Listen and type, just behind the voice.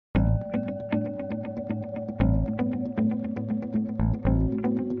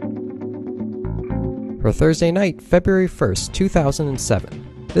for Thursday night, February 1st,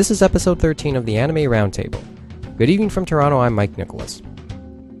 2007. This is episode 13 of the Anime Roundtable. Good evening from Toronto, I'm Mike Nicholas.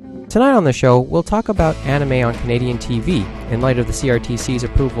 Tonight on the show, we'll talk about anime on Canadian TV in light of the CRTC's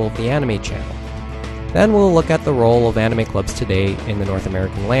approval of the Anime Channel. Then we'll look at the role of anime clubs today in the North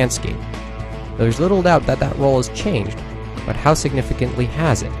American landscape. There's little doubt that that role has changed, but how significantly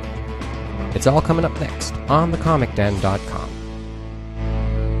has it? It's all coming up next on thecomicden.com.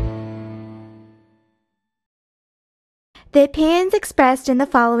 The opinions expressed in the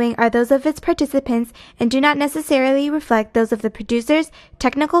following are those of its participants and do not necessarily reflect those of the producers,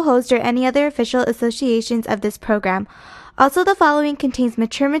 technical host, or any other official associations of this program. Also, the following contains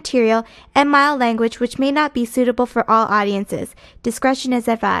mature material and mild language which may not be suitable for all audiences. Discretion is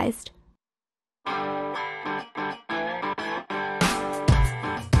advised.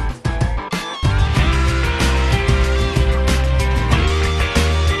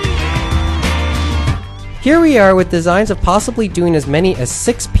 Here we are with designs of possibly doing as many as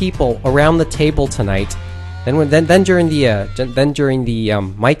 6 people around the table tonight. Then during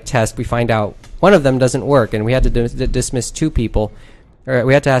the mic test, we find out one of them doesn't work, and we had to dismiss 2 people. Or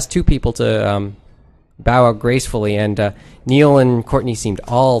we had to ask 2 people to bow out gracefully, and Neil and Courtney seemed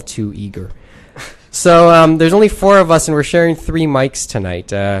all too eager. So there's only 4 of us, and we're sharing 3 mics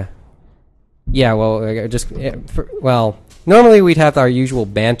tonight. Normally we'd have our usual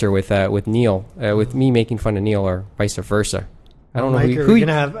banter with Neil, with me making fun of Neil, or vice versa. I don't know Mike, are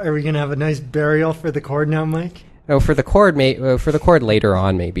we gonna have a nice burial for the cord now, Mike? Oh, for the cord later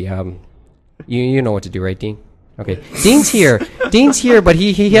on, maybe. You know what to do, right, Dean? Okay, Dean's here. Dean's here, but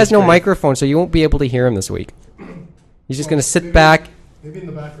he has no microphone, so you won't be able to hear him this week. He's just gonna sit back. Maybe in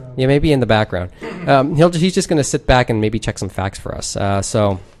the background. Yeah, maybe in the background. He's just gonna sit back and maybe check some facts for us. I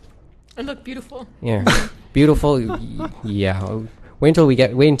look beautiful. Yeah. Beautiful, yeah. Wait until the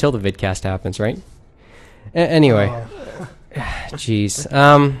vidcast happens, right? Anyway, jeez.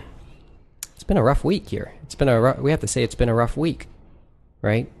 It's been a rough week here. We have to say it's been a rough week,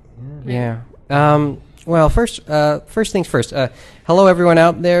 right? Yeah. Well, first things first. Hello, everyone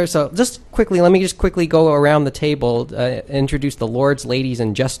out there. So, let me quickly go around the table, introduce the lords, ladies,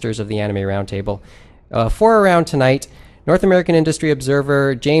 and jesters of the Anime Roundtable. 4 around tonight. North American Industry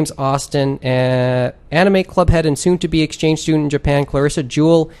Observer, James Austin, Anime Club Head and soon-to-be exchange student in Japan, Clarissa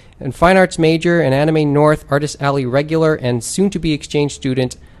Jewell, and Fine Arts Major and Anime North, Artist Alley Regular, and soon-to-be exchange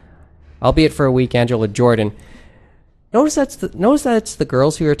student, albeit for a week, Angela Jordan. Notice that it's the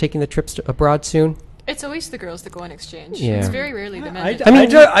girls who are taking the trips abroad soon? It's always the girls that go on exchange. Yeah. It's very rarely the men.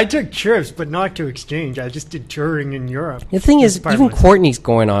 I took trips, but not to exchange. I just did touring in Europe. The thing is, even Courtney's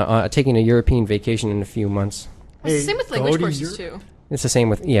going on taking a European vacation in a few months. Well, it's the same with language courses, too. It's the same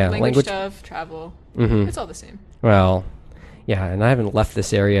with, language stuff, travel. Mm-hmm. It's all the same. Well, yeah, and I haven't left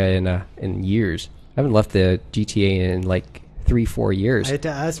this area in years. I haven't left the GTA in like 3-4 years. I had to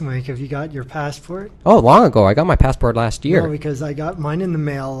ask Mike, have you got your passport? Oh, long ago. I got my passport last year. No, because I got mine in the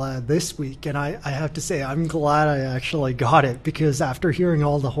mail this week, and I have to say I'm glad I actually got it, because after hearing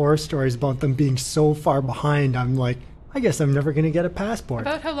all the horror stories about them being so far behind, I'm like, I guess I'm never going to get a passport.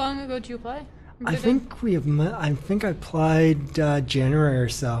 About how long ago did you apply? I think I applied January or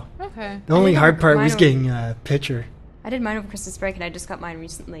so. Okay. The only hard part was getting a picture. I did mine over Christmas break, and I just got mine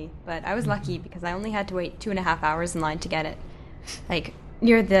recently. But I was lucky because I only had to wait 2.5 hours in line to get it. Like,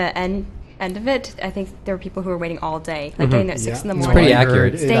 near the end of it, I think there were people who were waiting all day, like getting there at 6 in the morning. It's pretty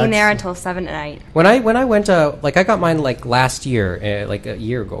accurate. Staying there until 7 at night. When I went I got mine like last year, like a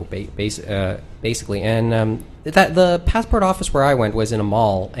year ago, basically, and that the passport office where I went was in a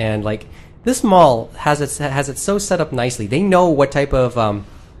mall, and like. This mall has it so set up nicely. They know what type of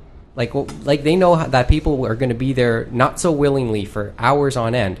they know that people are going to be there not so willingly for hours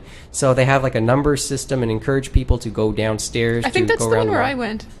on end. So they have like a number system and encourage people to go downstairs. I think that's the one where I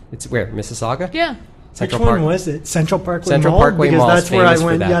went. It's where Mississauga. Yeah. Which one was it? Central Parkway Central Mall? Parkway Mall. That's where I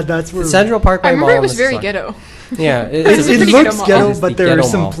went. That. Yeah, that's where. The Central Parkway Mall. I remember it was very ghetto. Yeah, it looks ghetto, but there are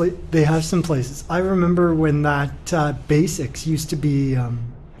some. They have some places. I remember when that Basics used to be.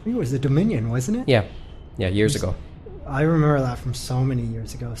 I think it was the Dominion, wasn't it? Yeah, years ago. I remember that from so many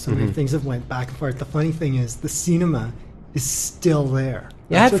years ago. So many things have went back and forth. The funny thing is, the cinema is still there.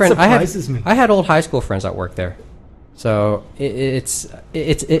 Yeah, surprises me. I had old high school friends that worked there, so it's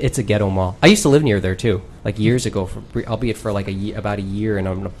a ghetto mall. I used to live near there too, like years ago, albeit for like about a year in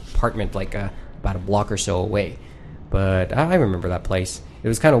an apartment like about a block or so away. But I remember that place. It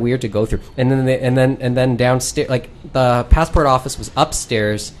was kind of weird to go through. And then downstairs, like the passport office was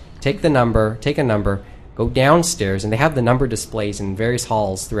upstairs. Take a number, go downstairs, and they have the number displays in various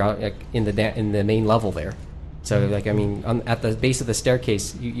halls throughout, like, in the main level there. So, like, I mean, at the base of the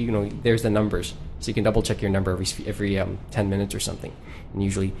staircase, you know, there's the numbers. So you can double check your number every 10 minutes or something. And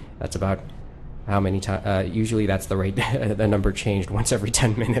usually that's about how many times. Usually that's the rate. The number changed once every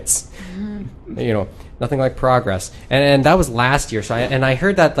 10 minutes. You know, nothing like progress. And that was last year. So I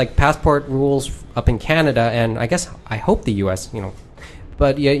heard that like passport rules up in Canada, and I hope the U.S. You know,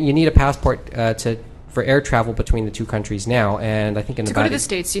 but you need a passport for air travel between the two countries now. And I think in To about go to the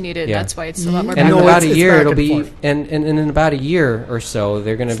States, you need it. Yeah. That's why it's a lot more. and in No, about a it's year back it'll and be forth. and in about a year or so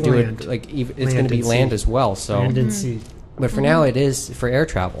they're going to It's do land. it like it's Land going to be and land sea. as well. So Land and sea. but for now it is for air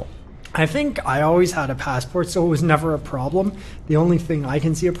travel. I think I always had a passport, so it was never a problem. The only thing I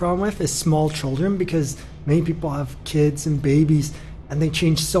can see a problem with is small children, because many people have kids and babies, and they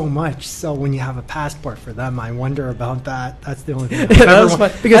change so much. So when you have a passport for them, I wonder about that. That's the only thing. I've That ever was won-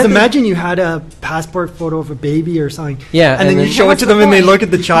 fun. Because I think- imagine you had a passport photo of a baby or something, Yeah, and then you show it What's to the them, and they point? look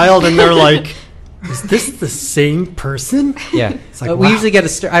at the child, and they're like, "Is this the same person?" Yeah, It's like, we wow. usually get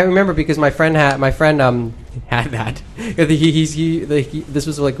I remember because my friend had that. This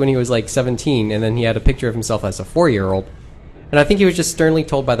was like when he was like 17, and then he had a picture of himself as a 4-year-old, and I think he was just sternly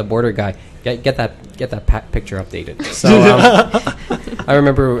told by the border guy, get that picture updated. So I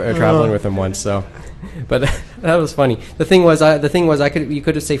remember traveling with him once. So, but that was funny. The thing was you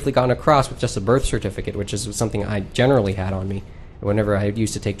could have safely gotten across with just a birth certificate, which is something I generally had on me whenever I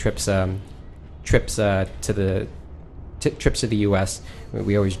used to take trips to the U.S.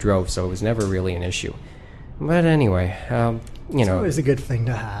 We always drove, so it was never really an issue. But anyway, you It's know, always a good thing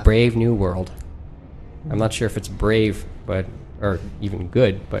to have. brave new world. I'm not sure if it's brave, or even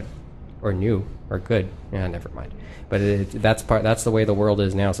good, or new or good. Yeah, never mind. But that's the way the world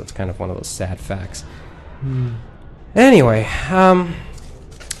is now. So it's kind of one of those sad facts. Anyway,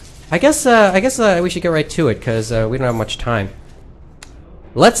 I guess we should get right to it because we don't have much time.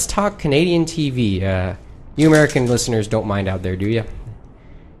 Let's talk Canadian TV. You American listeners don't mind out there, do you?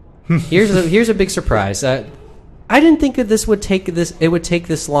 Here's a big surprise. I didn't think that it would take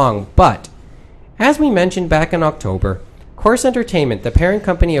this long, but as we mentioned back in October, Corus Entertainment, the parent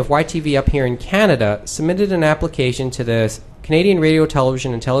company of YTV up here in Canada, submitted an application to the Canadian Radio,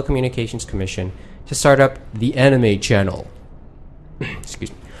 Television and Telecommunications Commission to start up the Anime Channel.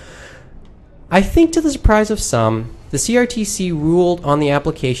 Excuse me. I think to the surprise of some, the CRTC ruled on the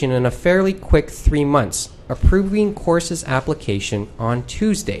application in a fairly quick 3 months, approving Corus's application on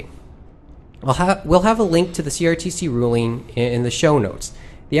Tuesday. We'll have a link to the CRTC ruling in the show notes.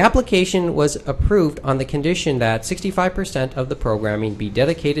 The application was approved on the condition that 65% of the programming be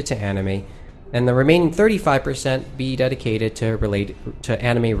dedicated to anime, and the remaining 35% be dedicated to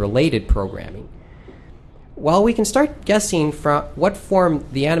anime-related programming. While we can start guessing from what form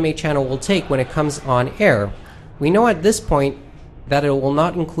the Anime Channel will take when it comes on air, we know at this point that it will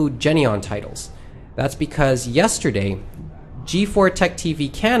not include Geneon titles. That's because yesterday, G4 Tech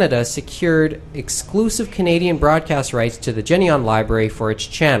TV Canada secured exclusive Canadian broadcast rights to the Geneon library for its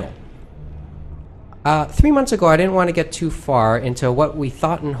channel. 3 months ago, I didn't want to get too far into what we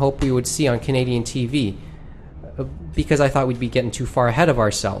thought and hoped we would see on Canadian TV, because I thought we'd be getting too far ahead of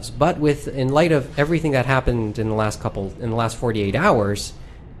ourselves. But in light of everything that happened in the last 48 hours,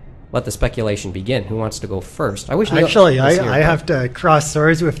 let the speculation begin. Who wants to go first? I wish. Actually, Neil was here, I but- have to cross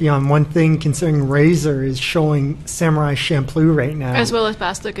swords with you on one thing, considering Razor is showing Samurai Champloo right now. As well as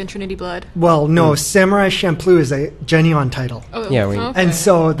Basilic and Trinity Blood. Well, no, Samurai Champloo is a Geneon title. Oh, Yeah, we- okay. And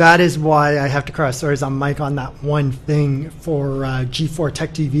so that is why I have to cross swords on Mike on that one thing for G4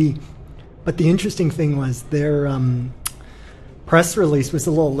 Tech TV. But the interesting thing was their press release was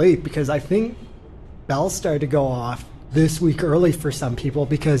a little late, because I think bells started to go off this week early for some people,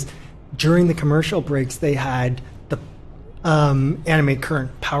 because during the commercial breaks they had the Anime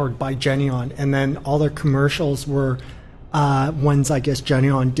Current powered by Geneon, and then all their commercials were ones I guess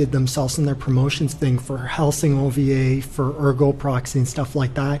Geneon did themselves in their promotions thing for Helsing OVA, for Ergo Proxy and stuff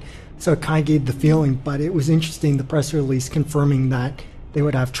like that. So it kind of gave the feeling, but it was interesting, the press release confirming that they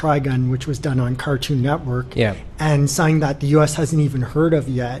would have Trigun, which was done on Cartoon Network, Yeah. and something that the U.S. hasn't even heard of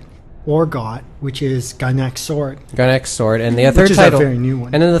yet or got, which is Gun X Sword. Gun X Sword, and the third Which is a title, very new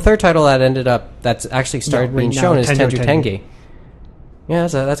one. and then the third title that's actually started Yeah, being right now, shown is Tenjo Tenju Tenge. Tenge. Yeah,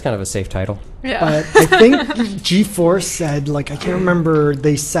 that's kind of a safe title. Yeah. But I think G4 said, like, I can't remember,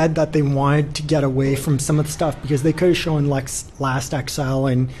 they said that they wanted to get away from some of the stuff because they could have shown Last Exile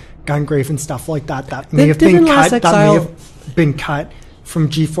and Gungrave and stuff like that. That may have been Didn't Last cut. That may Exile- have been cut from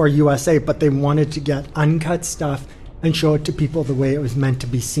G4 USA, but they wanted to get uncut stuff and show it to people the way it was meant to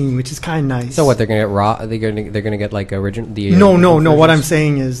be seen, which is kind of nice. So what, they're gonna get raw? They're gonna get like original. No. What I'm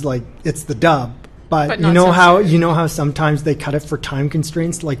saying is, like, it's the dub. But But you not know censored. how sometimes they cut it for time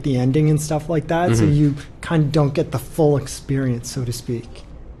constraints, like the ending and stuff like that. So you kind of don't get the full experience, so to speak.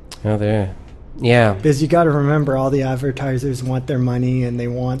 Oh, there. Yeah. Because you got to remember, all the advertisers want their money, and they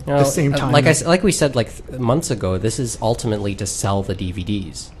want the same time. Like we said, months ago, this is ultimately to sell the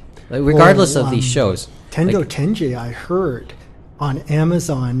DVDs, regardless of these shows. Tenjo Tenji, I heard on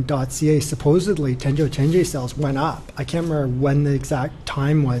Amazon.ca, supposedly Tenjo Tenji sales went up. I can't remember when the exact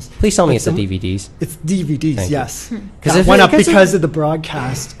time was. Please tell me but it's the DVDs. It's DVDs, Thank you. yes. Because It went up because of the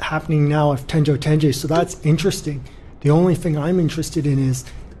broadcast happening now of Tenjo Tenji, so that's interesting. The only thing I'm interested in is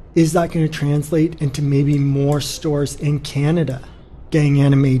that going to translate into maybe more stores in Canada getting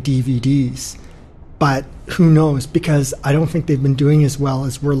anime DVDs? But who knows, because I don't think they've been doing as well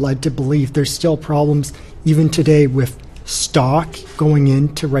as we're led to believe. There's still problems even today with stock going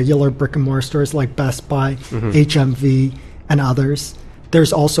into regular brick and mortar stores like Best Buy, HMV, and others.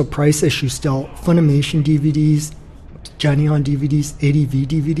 There's also price issues still. Funimation DVDs, Geneon DVDs, ADV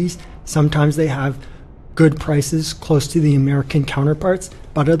DVDs, sometimes they have good prices close to the American counterparts,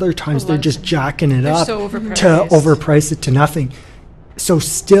 but other times they're just jacking it up so to overpriced. overprice it to nothing. So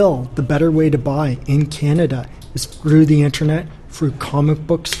still, the better way to buy in Canada is through the internet, through comic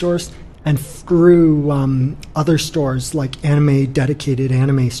book stores, and through other stores like dedicated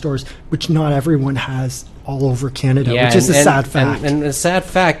anime stores, which not everyone has all over Canada, which is a sad fact. And a sad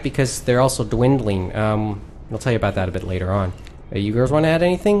fact because they're also dwindling. I'll tell you about that a bit later on. You girls want to add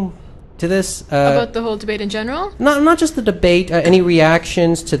anything to this? About the whole debate in general? Not just the debate. Any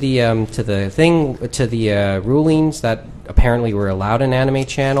reactions to the rulings that apparently were allowed an anime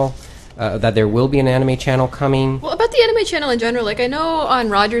channel? That there will be an anime channel coming. Well, about the anime channel in general, like I know on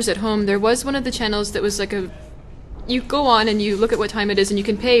Rogers at Home, there was one of the channels that was like you go on and you look at what time it is and you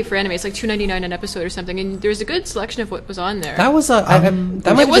can pay for anime. It's like $2.99 an episode or something, and there's a good selection of what was on there. That was that might It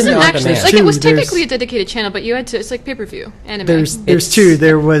have wasn't been on actually demand. like it was There's- technically a dedicated channel, but you had to. It's like pay-per-view anime. There's two.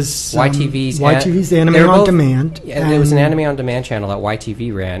 There was YTV's Anime they were on both- Demand. Yeah, there was an anime on demand channel that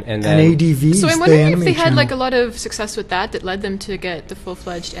YTV ran, and then And ADV's so I'm the wondering anime if they had channel. like a lot of success with that led them to get the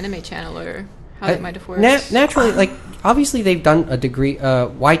full-fledged anime channel, or how that might have worked. naturally, like obviously they've done a degree.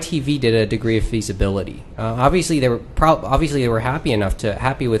 YTV did a degree of feasibility. Obviously they were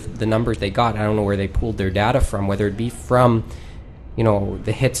happy with the numbers they got. I don't know where they pulled their data from, whether it be from,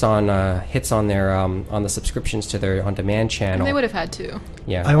 the hits on their on the subscriptions to their on demand channel. And they would have had to.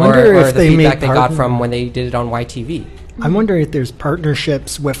 Yeah, I wonder or if the they feedback made they got partner- from when they did it on YTV. I'm wondering if there's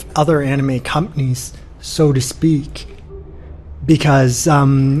partnerships with other anime companies, so to speak, because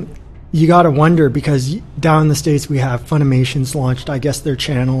you got to wonder, because down in the States we have Funimation's launched, I guess, their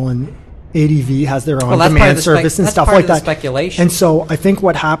channel, and ADV has their that's part of on-demand the service and that's stuff part like of the that. speculation. And so I think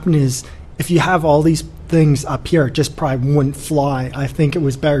what happened is, if you have all these things up here, it just probably wouldn't fly. I think it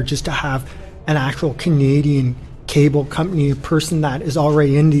was better just to have an actual Canadian cable company, a person that is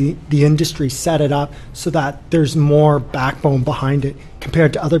already in the industry, set it up so that there's more backbone behind it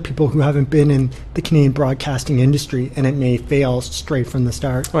compared to other people who haven't been in the Canadian broadcasting industry, and it may fail straight from the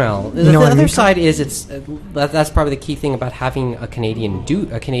start. Well, You the know what I other mean? side is that's probably the key thing about having a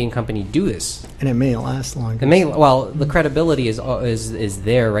Canadian company do this. And it may last longer. The credibility is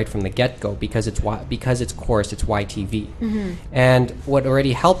there right from the get go because it's YTV, and what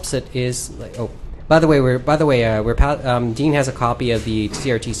already helps it is By the way, Dean has a copy of the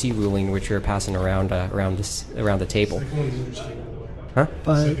CRTC ruling, which we're passing around the table. Huh?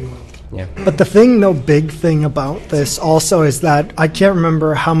 But the thing, though, big thing about this also is that I can't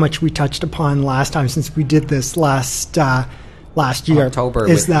remember how much we touched upon last time, since we did this last year. October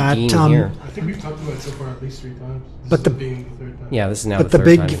is with that Dean here. I think we've talked about it so far at least 3 times. But This being the third time. Yeah, this is now. But the the third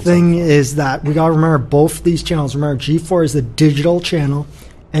big time thing is that we got to remember both these channels. Remember, G4 is a digital channel,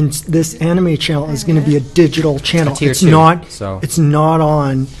 and this anime channel is going to be a digital channel. tier It's 2, not. so- It's not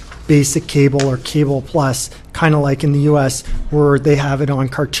on basic cable or cable plus, kind of like in the U.S. where they have it on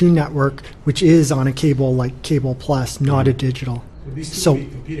Cartoon Network, which is on a cable like cable plus, not a digital. So these two So- would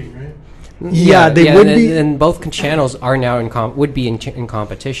be competing, right? Yeah, they would and, be. and both channels are now would be in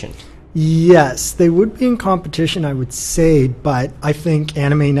competition. Yes, they would be in competition, I would say, but I think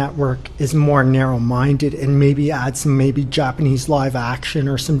Anime Network is more narrow-minded and maybe add some maybe Japanese live action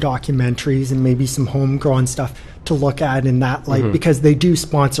or some documentaries and maybe some homegrown stuff to look at in that light, because they do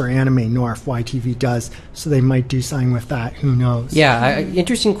sponsor Anime North, YTV does, so they might do something with that, who knows. Yeah,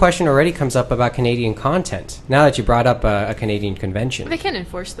 interesting question already comes up about Canadian content. Now that you brought up a Canadian convention, They can't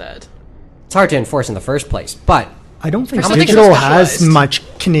enforce that. it's hard to enforce in the first place, but I don't think I don't think it's digital so has specialized.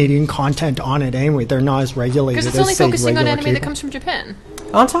 much Canadian content on it anyway. They're not as regulated Because it's as, only say, focusing on regular anime cable. that comes from Japan.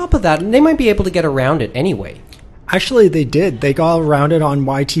 on top of that, they might be able to get around it anyway. Actually, they did. They got around it on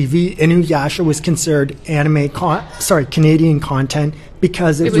YTV. Inuyasha was considered Canadian content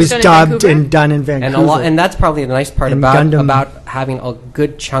because it was done in dubbed Vancouver? and done in Vancouver. And that's probably the nice part And about Gundam. having a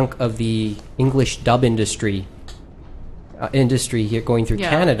good chunk of the English dub industry here going through Yeah.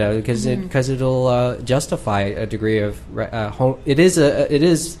 Canada because it'll justify a degree of home. It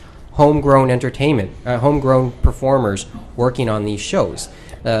is homegrown entertainment, homegrown performers working on these shows,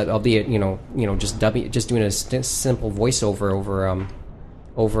 albeit just doing a simple voiceover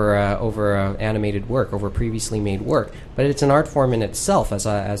over animated work, over previously made work. But it's an art form in itself,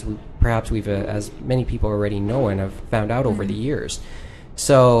 as many people already know and have found out over the years.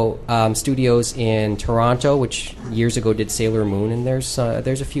 So studios in Toronto, which years ago did Sailor Moon, and there's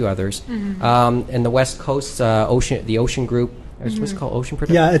a few others. And the West Coast, the Ocean Group. What's it called? Ocean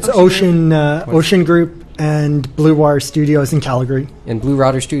Production? Yeah, it's Ocean Group and Blue Wire Studios in Calgary. And Blue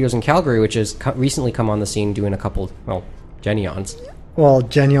Water Studios in Calgary, which has recently come on the scene doing a couple, Genions. Well,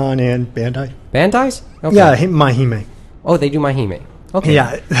 Genyon and Bandai. Bandai's? Okay. Yeah, Mahime. Oh, they do Mahime. Okay.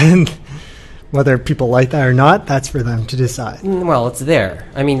 Yeah, and whether people like that or not, that's for them to decide. Well, it's there.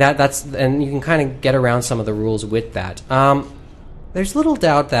 I mean, that's and you can kind of get around some of the rules with that. There's little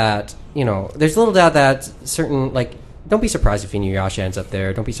doubt that certain, like, don't be surprised if Inuyasha ends up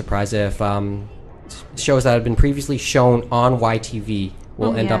there. Don't be surprised if shows that have been previously shown on YTV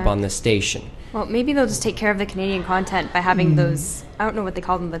will end up Yeah. on this station. Well, maybe they'll just take care of the Canadian content by having those, I don't know what they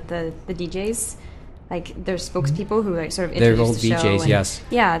call them, but the DJs, like their spokespeople who like sort of They're introduce old the show. VJs, and- yes.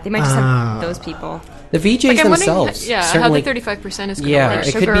 Yeah, they might just have those people. The VJs Like, I'm wondering, themselves, how certainly. the 35% is going to Yeah, work.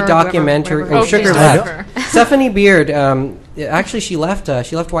 it could Sugar be or documentary. whatever- Oh, Sugar Sugar's left. left. Stephanie Beard. Actually, she left.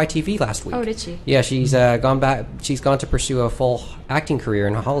 She left YTV last week. Oh, did she? Yeah, she's gone back. She's gone to pursue a full acting career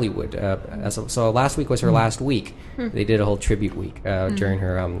in Hollywood. So last week was her last week. They did a whole tribute week during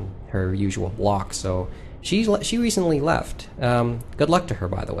her usual block. So she recently left. Good luck to her,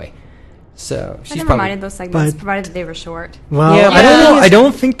 by the way. So I she's never probably minded those segments, But- provided that they were short. Well, Yeah, I don't know. yeah. I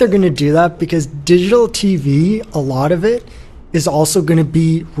don't think they're going to do that because digital TV, a lot of it is also going to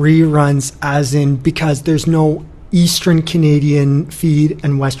be reruns, as in because there's no Eastern Canadian feed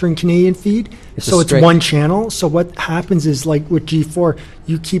and Western Canadian feed. It's a So it's strict- one channel. So what happens is, like with G4,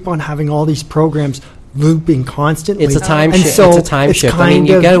 you keep on having all these programs looping constantly. It's a time And shift. so It's a time shift. I mean, kind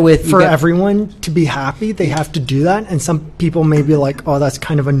you of get it with for everyone to be happy, they have to do that. And some people may be like, "Oh, that's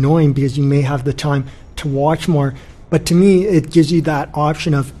kind of annoying because you may have the time to watch more." But to me, it gives you that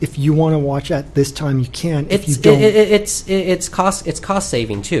option of if you want to watch at this time, you can. If you don't, It's cost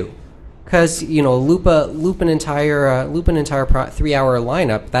saving too, because loop an entire 3-hour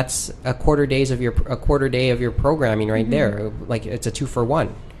lineup. That's a quarter day of your programming right there. Like it's a 2-for-1.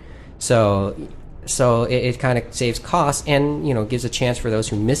 So it kind of saves costs and gives a chance for those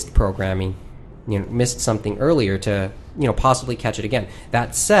who missed programming, missed something earlier to possibly catch it again.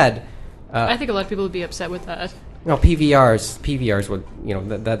 That said, I think a lot of people would be upset with that. PVRs would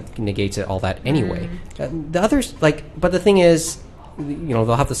that negates all that anyway. The others but the thing is,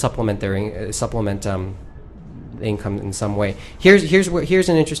 they'll have to supplement their income in some way. Here's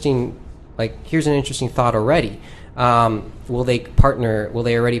an interesting thought already. Will they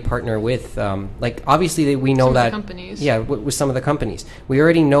already partner with obviously we know Some of the that companies. Yeah, with some of the companies. We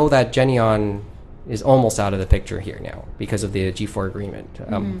already know that Genion is almost out of the picture here now because of the G4 agreement,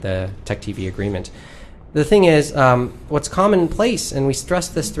 the Tech TV agreement. The thing is, what's commonplace, and we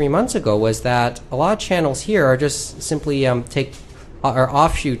stressed this 3 months ago, was that a lot of channels here are just simply are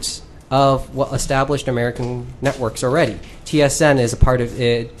offshoots of what established American networks already. TSN is a part of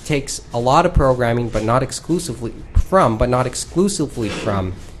it. Takes a lot of programming, but not exclusively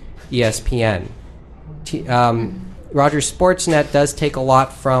from ESPN. Rogers Sportsnet does take a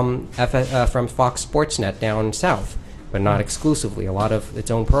lot from Fox Sportsnet down south, but not exclusively. A lot of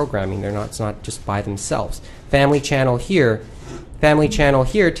its own programming. It's not just by themselves. Family Channel here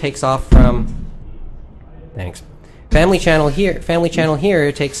takes off from. Thanks. Family Channel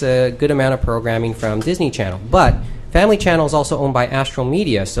here takes a good amount of programming from Disney Channel, but Family Channel is also owned by Astral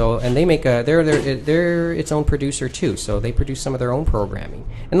Media, and they make they're its own producer too, so they produce some of their own programming,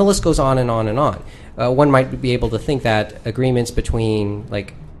 and the list goes on and on and on. One might be able to think that agreements between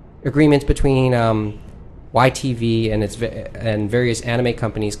YTV and various anime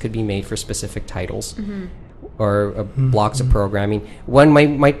companies could be made for specific titles. Or blocks of programming. One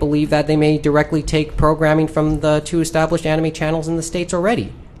might believe that they may directly take programming from the two established anime channels in the States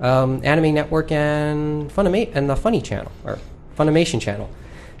already, Anime Network and the Funny Channel or Funimation Channel.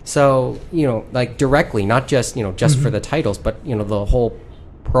 So directly, not just just for the titles, but the whole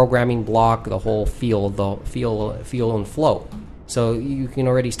programming block, the whole feel and flow. So you can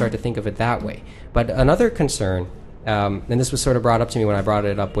already start to think of it that way. But another concern and this was sort of brought up to me when I brought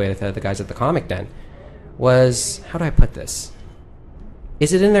it up with the guys at the Comic Den, was, how do I put this?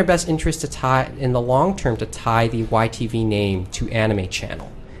 Is it in their best interest to tie, in the long term, to tie the YTV name to Anime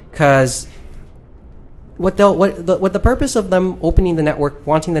Channel? Because what the purpose of them opening the network,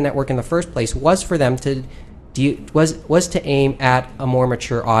 wanting the network in the first place, was for them to was to aim at a more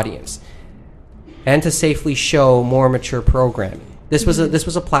mature audience and to safely show more mature programming. This was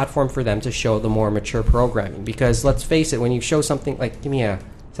a platform for them to show the more mature programming, because let's face it, when you show something like, give me a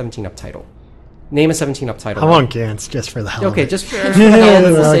 17 Up title. Name a 17 Up title. I want Gantz just for the hell of Okay, it. just for the hell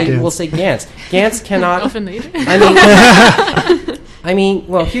of it, we'll say Gantz. Gantz cannot. Elfin Leader. I mean,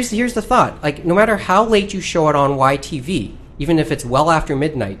 well, here's the thought. Like, no matter how late you show it on YTV, even if it's well after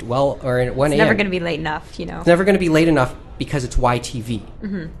midnight, or at 1 a.m. It's never going to be late enough, you know. It's never going to be late enough because it's YTV.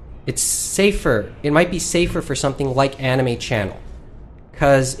 Mm-hmm. It's safer. It might be safer for something like Anime Channel,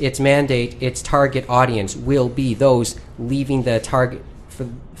 because its mandate, its target audience will be those leaving the target,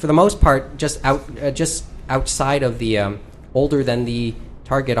 for the most part, just outside of the older than the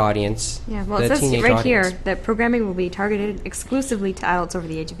target audience. Yeah, well, the it says teenage right audience. here that programming will be targeted exclusively to adults over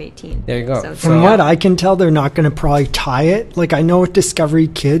the age of 18. There you go. So, From what I can tell, they're not going to probably tie it. Like, I know with Discovery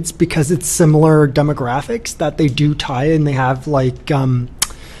Kids, because it's similar demographics, that they do tie it, and they have, like,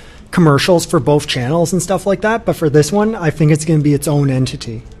 commercials for both channels and stuff like that. But for this one, I think it's going to be its own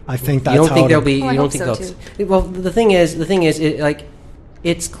entity. I think that's You don't how think there'll it'll be? Oh, I You don't hope think so, they'll? Well, the thing is,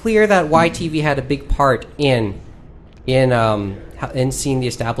 it's clear that YTV had a big part in seeing the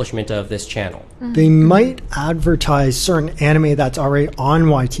establishment of this channel. They might advertise certain anime that's already on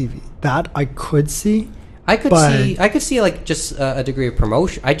YTV. That I could see. I could But- see like just a degree of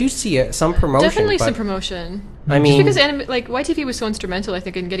promotion. I do see some promotion. Definitely but, some promotion. I mean, Just because like YTV was so instrumental, I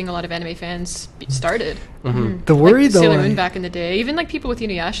think, in getting a lot of anime fans started. The worry, Like though, Sailor Moon back in the day, even like people with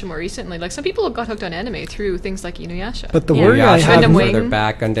Inuyasha more recently. Like some people got hooked on anime through things like Inuyasha. but the Yeah. worry I Inuyasha, have Gundam further Wing.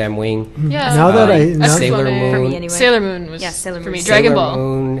 back, Gundam Wing, yeah, now that I- now- Sailor Moon. for Moon, me anyway. Sailor Moon was Yeah, Sailor for Moon. me. Sailor Dragon Sailor Ball.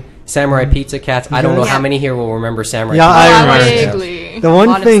 Moon, Samurai Pizza Cats. I don't know Yeah. how many here will remember Samurai. Yeah, Pizza I Cats. remember. Vaguely. the A one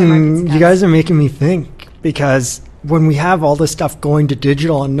lot of Samurai thing Pizza you Cats. guys are making me think, because when we have all this stuff going to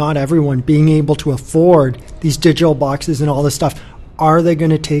digital and not everyone being able to afford these digital boxes and all this stuff, are they going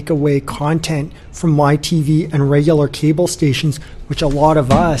to take away content from YTV and regular cable stations, which a lot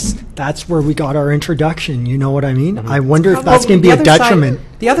of us, that's where we got our introduction, you know what I mean? I wonder if that's going to be a The other side-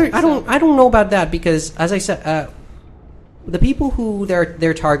 detriment. I don't know about that, because as I said, the people who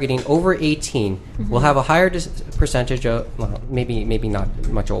they're targeting over 18 will have a higher percentage of, well, maybe not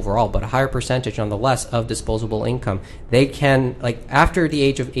much overall, but a higher percentage nonetheless of disposable income. They can, like, after the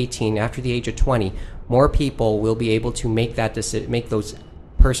age of 18, after the age of 20, more people will be able to make that make those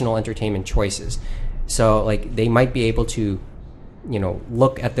personal entertainment choices. So, like, they might be able to,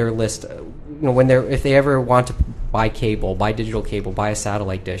 look at their list, if they ever want to buy cable, buy digital cable, buy a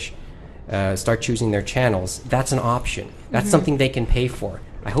satellite dish, start choosing their channels. That's an option. That's something they can pay for.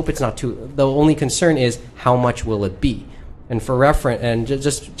 I hope it's not too. The only concern is how much will it be. And for reference, and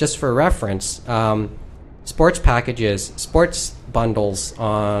just for reference, sports packages, sports bundles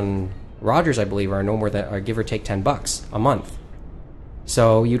on Rogers, I believe, are no more than, or give or take, $10 a month.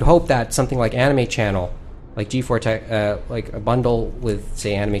 So you'd hope that something like Anime Channel, like G4 Tech, like a bundle with,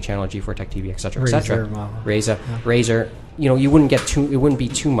 say, Anime Channel, G4 Tech TV, etc., etc., Razer, you wouldn't get it wouldn't be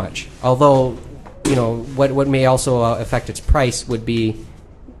too much. Although, what may also affect its price would be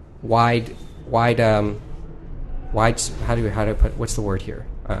wide. How do I put? What's the word here?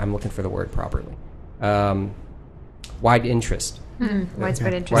 I'm looking for the word properly. Wide interest.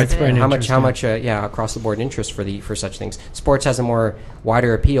 Widespread interest. Widespread in it. interest. How much across the board interest for such things. Sports has a more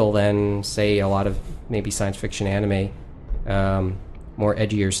wider appeal than, say, a lot of maybe science fiction anime, more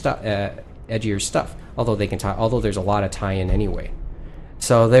edgier stuff. Although there's a lot of tie-in anyway.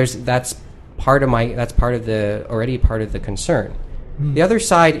 So that's part of the concern. The other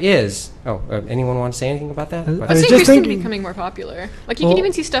side is anyone want to say anything about that? I I was think just it's thinking- becoming more popular. Like you can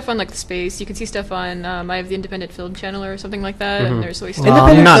even see stuff on like the Space. You can see stuff on I have the Independent Film Channel or something like that. And there's always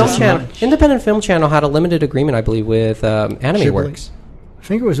stuff. Independent Film Channel had a limited agreement, I believe, with Anime Works. I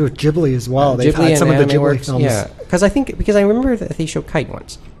think it was with Ghibli as well. They've Ghibli had some of the and Ghibli Animeworks, films. yeah, because I remember that they showed Kite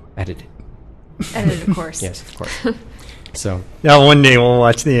once, edited. Edited, of course. Yes, of course. So Yeah, one day we'll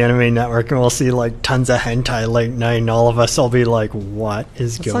watch the Anime Network and we'll see like tons of hentai late night, and all of us will be like, "What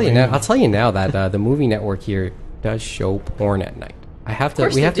is going on?" I'll tell you now that the movie network here does show porn at night. We have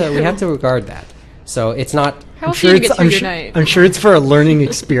to regard that. So it's not. How else do you get through your night? I'm sure it's for a learning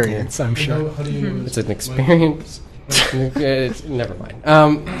experience. I'm sure, How do you know It's an experience. Never mind.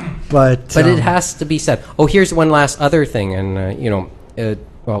 but But it has to be said. Oh, here's one last other thing, and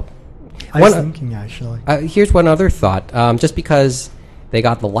I was thinking, actually. Here's one other thought. Just because they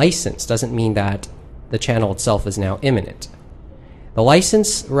got the license doesn't mean that the channel itself is now imminent. The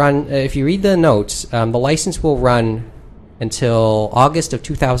license if you read the notes, the license will run until August of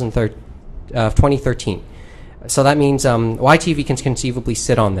 2013. So that means YTV can conceivably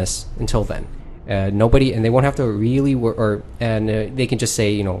sit on this until then. Nobody, and they won't have to really, they can just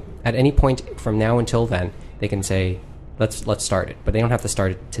say, at any point from now until then, they can say, let's start it. But they don't have to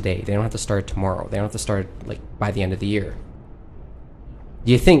start it today. They don't have to start it tomorrow. They don't have to start it by the end of the year.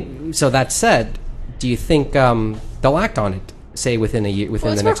 Do you think? So that said, do you think they'll act on it? Say within a year,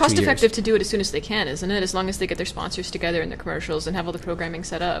 within the next 2 years. Well, it's more cost-effective to do it as soon as they can, isn't it? As long as they get their sponsors together and their commercials and have all the programming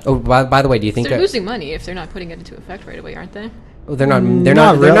set up. Oh, by the way, do you think they're losing money if they're not putting it into effect right away, aren't they? Oh, they're not. They're Not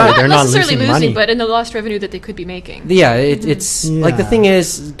not. really. They're not. They're not not necessarily losing losing, money. but in the lost revenue that they could be making. Yeah, it's like the Yeah. thing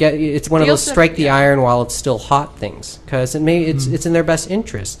is, it's one of They those also- strike the yeah. iron while it's still hot things, because it's in their best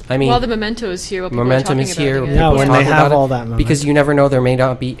interest. I mean, While the memento is here, while people momentum are is talking here. about it Yeah, people when talk they have about it, all that because momentum. you never know, there may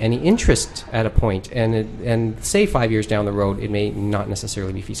not be any interest at a point, and say 5 years down the road, it may not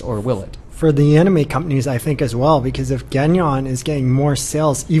necessarily be feasible, or will it? For the anime companies, I think as well, because if Genyon is getting more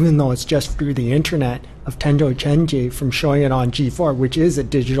sales, even though it's just through the internet, of Tendo Chenji from showing it on G4, which is a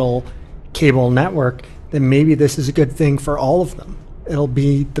digital cable network, then maybe this is a good thing for all of them. It'll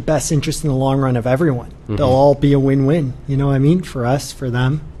be the best interest in the long run of everyone. They'll all be a win-win. You know what I mean? For us, for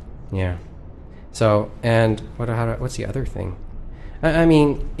them. Yeah. So, and what's the other thing? I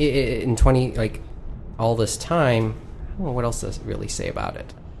mean, in 20 all this time, I don't know what else to really say about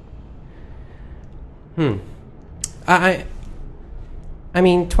it. I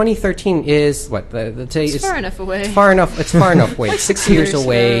mean, 2013 is what today It's far enough away. It's far enough. It's far enough away. Like 6 6 years years,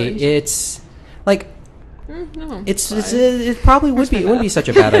 away. yeah. It's like No, it probably would be. It wouldn't be such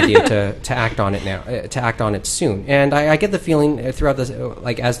a bad idea to act on it now. To act on it soon. And I get the feeling throughout this,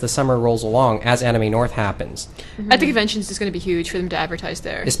 as the summer rolls along, as Anime North happens. At the conventions, it's going to be huge for them to advertise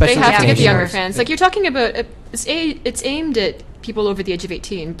there. Especially they have to get the Canadian younger ones. fans. Like you're talking about, it's aimed at people over the age of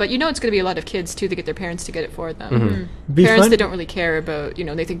 18, but it's going to be a lot of kids too that get their parents to get it for them. Be Parents fun- that don't really care about,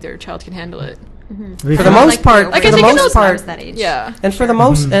 they think their child can handle it. Be For the fun- most part, Like, for I the think in most those part, that age. Yeah. and for the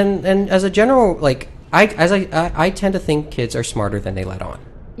most, and as a general, I tend to think kids are smarter than they let on.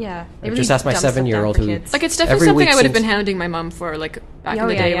 Yeah. I just asked my dumb stuff down 7-year-old for who- kids. Like it's definitely Every something week I would have been seems- hounding my mom for, back in Oh,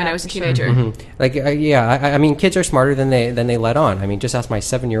 the yeah, day when yeah, I was a for sure. teenager. I mean, kids are smarter than they let on. I mean, just ask my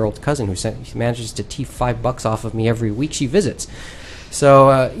 7-year-old cousin who manages to teeth $5 off of me every week she visits.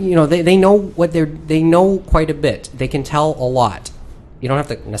 So they know they know quite a bit. They can tell a lot. You don't have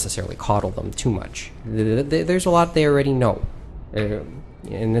to necessarily coddle them too much. There's a lot they already know,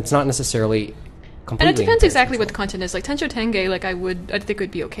 and it's not necessarily completely. And it depends in their exactly what the control. content is. Like Tencho Tenge, I think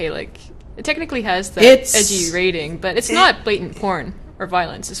would be okay. Like it technically has that It's- edgy rating, but it's not blatant porn or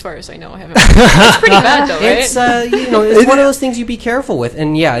violence, as far as I know. I haven't. It's pretty bad though, right? It's it's one of those things you be careful with,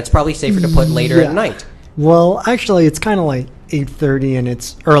 and yeah, it's probably safer to put later Yeah. at night. Well, actually, it's kind of like 8:30 and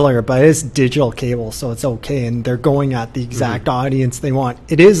it's earlier, but it's digital cable, so it's okay. And they're going at the exact audience they want.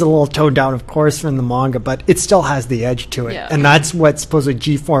 It is a little toned down, of course, from the manga, but it still has the edge to it. Yeah. And that's what supposedly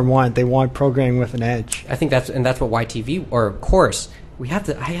G4 want. They want programming with an edge. I think that's what YTV, or of course I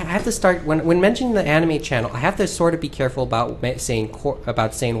have to start when mentioning the anime channel. I have to sort of be careful about saying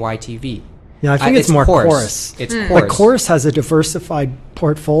YTV. Yeah, I think it's more Chorus. It's Like Chorus. Chorus has a diversified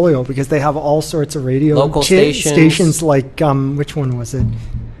portfolio because they have all sorts of radio Local stations. stations like which one was it?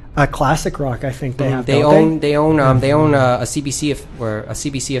 Classic Rock, I think they have. They don't own a CBC or a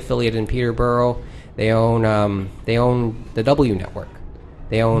CBC affiliate in Peterborough. They own the W Network.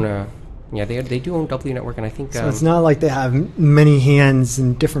 They own they do own W Network, and I think So it's not like they have many hands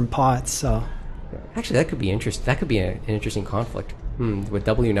in different pots. So actually that could be interesting. That could be an interesting conflict with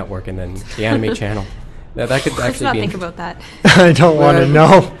W Network and then the anime channel. That could Let's actually not be think about that. I don't want to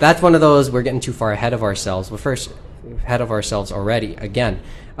know. That's one of those we're getting too far ahead of ourselves. We're first ahead of ourselves already. Again,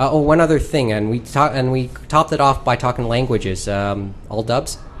 one other thing, and we topped it off by talking languages. All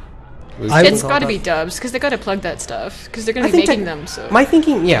dubs. It's got to be dubs because they got to plug that stuff because they're going to be making them. So my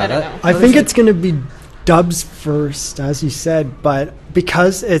thinking, yeah, I don't know. I think it's going to be dubs first, as you said, but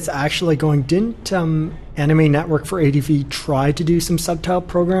because it's actually going, didn't Anime Network for ADV try to do some subtitle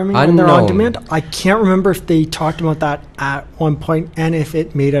programming when they're on Unknown. demand? I can't remember if they talked about that at one point and if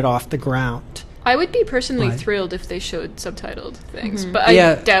it made it off the ground. I would be personally Right. thrilled if they showed subtitled things, but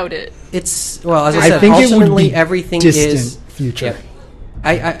Yeah. I doubt it. It's as I I said, think it would ultimately be everything distant is future. Yeah.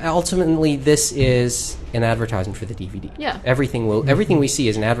 I ultimately this is an advertisement for the DVD. Yeah. Everything we see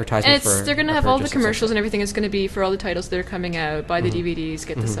is an advertisement And for. they're going to a have all the purchase of commercials something. and everything is going to be for all the titles that are coming out. Buy the DVDs,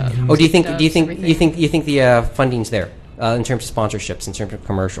 get the sub. Oh, do you think dubs, you everything. think the funding's there? in terms of sponsorships, in terms of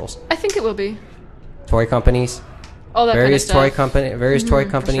commercials? I think it will be. Toy companies, All that various kind of toy stuff. company, various toy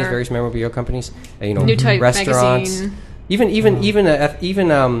companies, sure. various memorabilia companies, New Type restaurants, magazine. even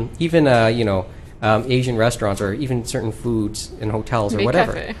Asian restaurants or even certain foods in hotels or Maid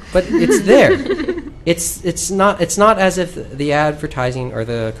whatever. Cafe. But it's there. It's not as if the advertising or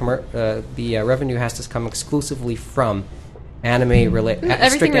the revenue has to come exclusively from strict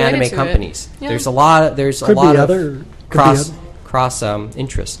everything anime related to it. companies. Yeah. There's a lot Could be of other- cross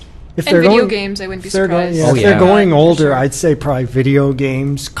interest. If And video games, I wouldn't be if they're surprised. Going, Oh, if yeah. they're going For older, sure. I'd say probably video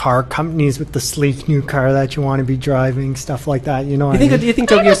games, car companies with the sleek new car that you want to be driving, stuff like that. You know what I mean? Do you think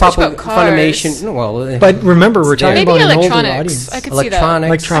I don't Tokyo know so much Pop about cars. Funimation? No, well, But remember, we're talking Maybe about an older electronics. audience. I could see that. electronics. I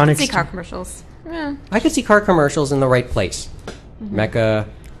Electronics. could see car commercials. Yeah. I could see car commercials in the right place. Mm-hmm. Mecha,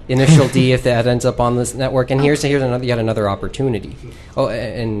 Initial D, if that ends up on this network, and here's yet another opportunity. Oh,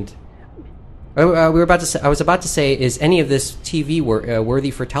 and we were about to say. I was about to say, is any of this TV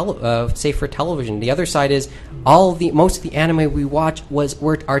worthy for for television? The other side is most of the anime we watch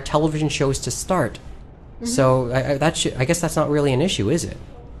were our television shows to start. Mm-hmm. So I guess that's not really an issue, is it?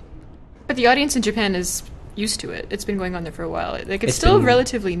 But the audience in Japan is used to it. It's been going on there for a while. Like it's It's still been-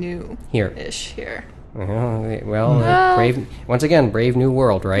 relatively new Here. ish here. Well, brave new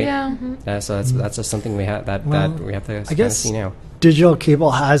world, right? Yeah. So that's just something we have that we have to I kind of guess see now. digital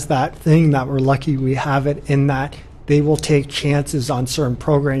cable has that thing that we're lucky we have it in that they will take chances on certain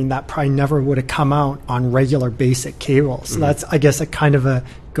programming that probably never would have come out on regular basic cable. So that's, I guess, a kind of a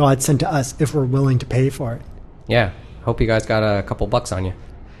godsend to us if we're willing to pay for it. Yeah, hope you guys got a couple bucks on you.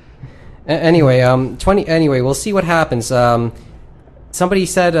 Anyway, we'll see what happens. Somebody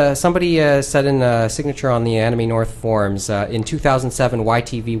said in a signature on the Anime North forums in 2007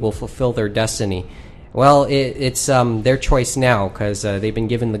 YTV will fulfill their destiny. Well, it's their choice now because they've been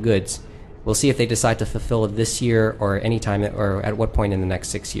given the goods. We'll see if they decide to fulfill it this year or any time or at what point in the next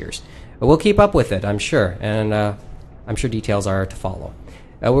 6 years. But we'll keep up with it, I'm sure, and I'm sure details are to follow.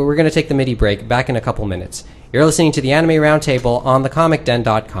 We're going to take the MIDI break. Back in a couple minutes. You're listening to the Anime Roundtable on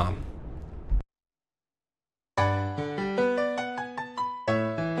thecomicden.com.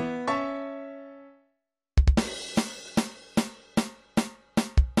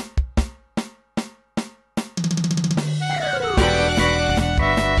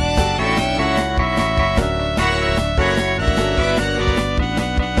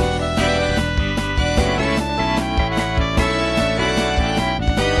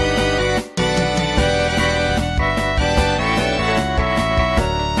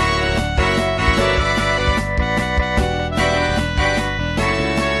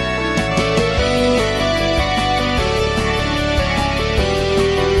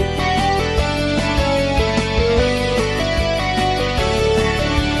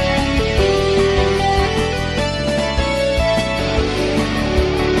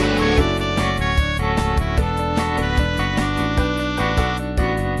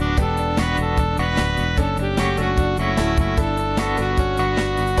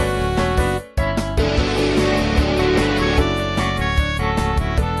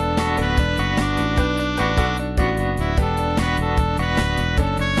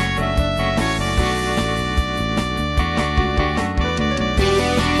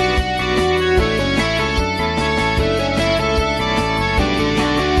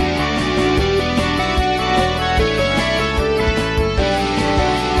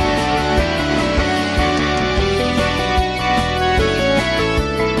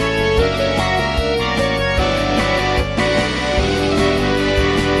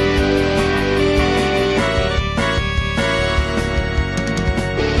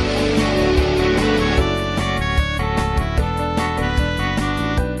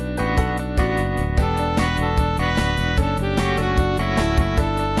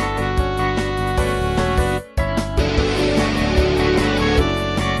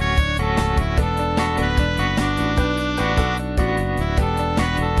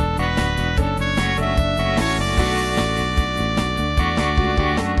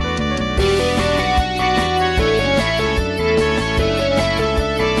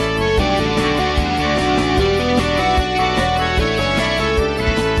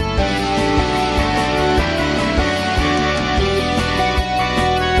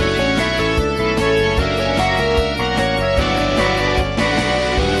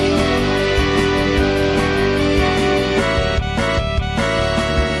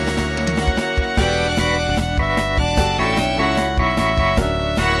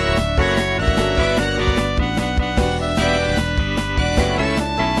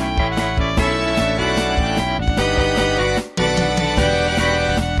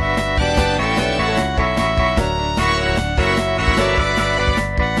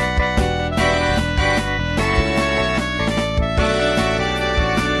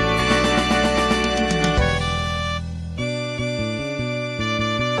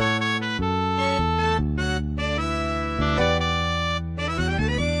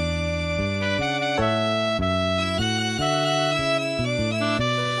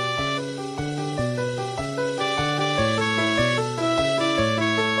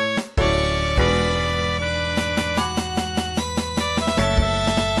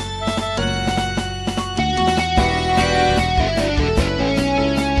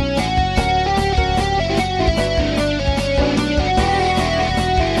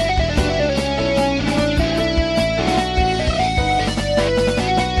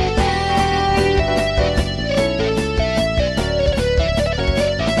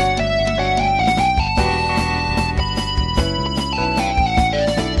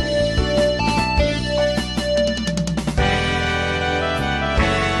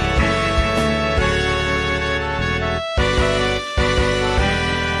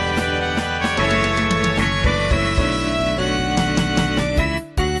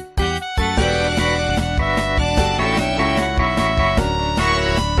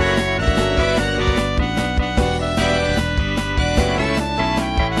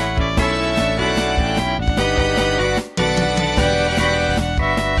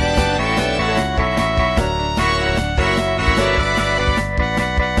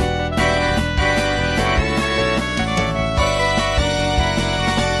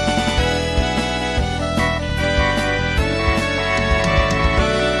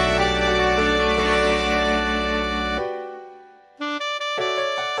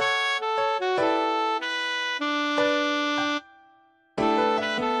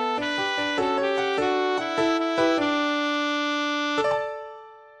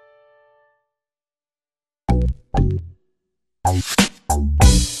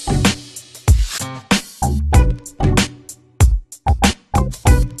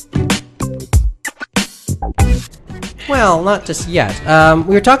 Well, not just yet.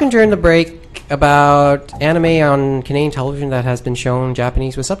 We were talking during the break about anime on Canadian television that has been shown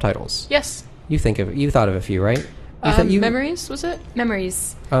Japanese with subtitles. Yes. You thought of a few, right? Memories, was it?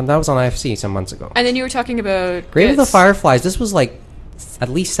 Memories. That was on IFC some months ago. And then you were talking about Grave of the Bits. Fireflies. This was like at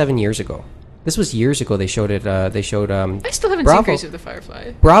least 7 years ago. This was years ago. They showed it. I still haven't seen Bravo. Graves of the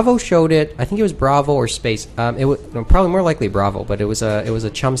Firefly. Bravo showed it. I think it was Bravo or Space. It was probably more likely Bravo, but it was a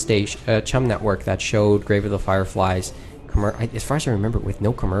Chum Chum network that showed Grave of the Fireflies. As far as I remember, with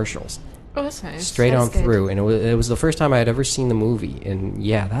no commercials. Oh, that's nice. Straight That's on good. through, and it was the first time I had ever seen the movie, and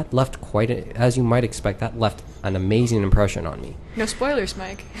yeah, that left as you might expect, that left an amazing impression on me. No spoilers,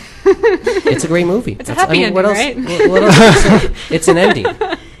 Mike. It's a great movie. It's a happy ending, what else, right? What else can I say? It's an ending.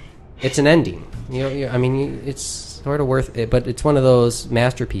 It's an ending. I mean, it's sort of worth it, but it's one of those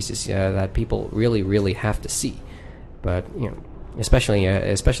masterpieces that people really, really have to see. But especially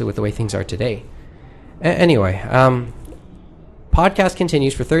with the way things are today. Anyway. Podcast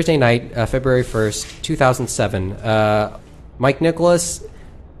continues for Thursday night, February 1st, 2007. Mike Nicholas,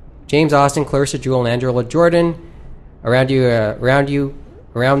 James Austin, Clarissa Jewell, and Angela Jordan around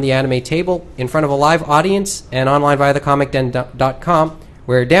the anime table in front of a live audience and online via thecomicden.com,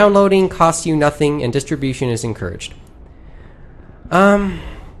 where downloading costs you nothing and distribution is encouraged.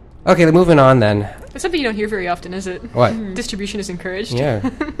 Okay, moving on then. That's something you don't hear very often, is it? What? Distribution is encouraged. Yeah.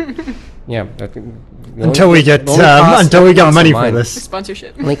 Yeah. Until we get money for this.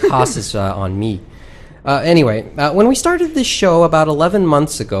 Sponsorship. Only cost is on me. Anyway, when we started this show about 11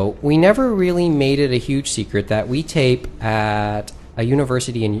 months ago, we never really made it a huge secret that we tape at a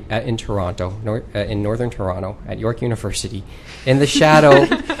university in Toronto, in northern Toronto, at York University, in the shadow.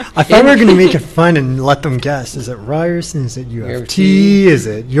 I thought we were going to make it fun and let them guess. Is it Ryerson? Is it UFT? Is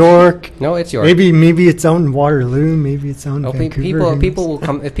it York? No, it's York. Maybe it's out in Waterloo. Maybe it's out in Vancouver. People will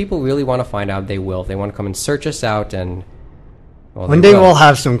come. If people really want to find out, they will. If they want to come and search us out, and one day we'll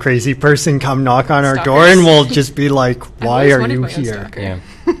have some crazy person come knock on our door, and we'll just be like, "Why are you here?" Yeah.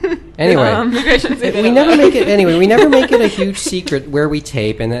 Anyway, maybe I shouldn't say that we out never loud. make it. Anyway, we never make it a huge secret where we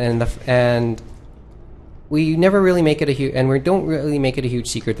tape, and we never really make it a huge, and we don't really make it a huge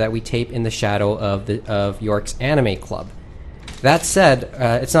secret that we tape in the shadow of York's Anime Club. That said,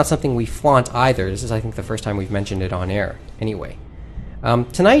 it's not something we flaunt either. This is, I think, the first time we've mentioned it on air. Anyway,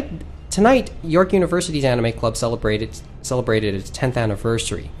 tonight, York University's Anime Club celebrated its 10th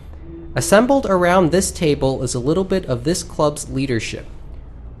anniversary. Assembled around this table is a little bit of this club's leadership,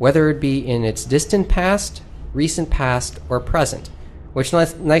 whether it be in its distant past, recent past, or present, which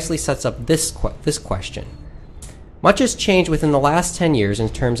nicely sets up this question. Much has changed within the last 10 years in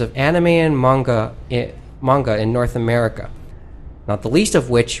terms of anime and manga in North America, not the least of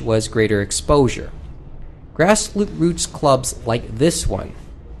which was greater exposure. Grassroots clubs like this one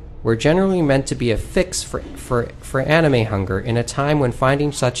were generally meant to be a fix for anime hunger in a time when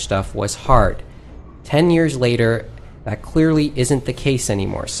finding such stuff was hard. 10 years later, that clearly isn't the case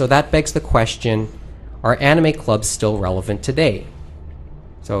anymore. So that begs the question, are anime clubs still relevant today?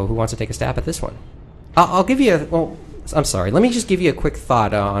 So who wants to take a stab at this one? I'll give you I'm sorry. Let me just give you a quick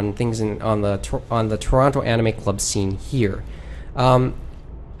thought on things on the Toronto Anime Club scene here.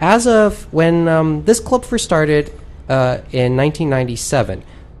 As of when this club first started in 1997,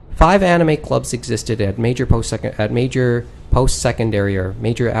 5 anime clubs existed at major post-secondary or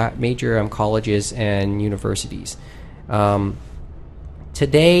major colleges and universities.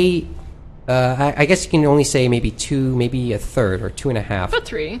 Today, I guess you can only say maybe 2, maybe a third, or 2.5. About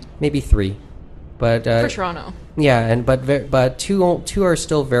 3 maybe 3. But for Toronto. Yeah, but two are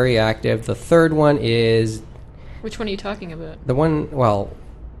still very active. The third one is Which one are you talking about? the one. Well,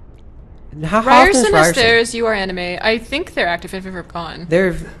 how often Ryerson is is Ryerson? theirs. You are anime. I think they're active if ever gone.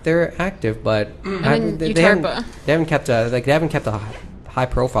 They're active, but then they Utarpa. haven't kept a high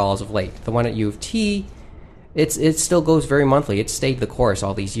profile as of late. The one at U of T, it still goes very monthly. It stayed the course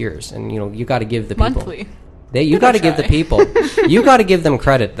all these years, and you got to give the people Monthly. you got to give the Try. people you got to give them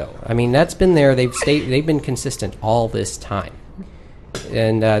credit though. I mean, that's been there. They've been consistent all this time.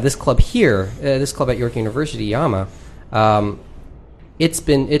 And this club here, this club at York University, Yama, it's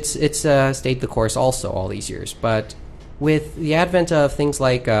stayed the course also all these years. But with the advent of things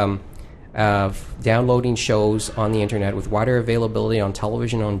like of downloading shows on the internet, with wider availability on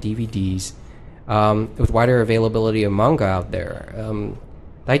television, on DVDs, with wider availability of manga out there,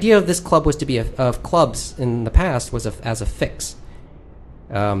 the idea of this club was to be of clubs in the past was as a fix.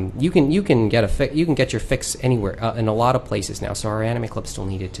 You can get your fix anywhere in a lot of places now. So our anime club still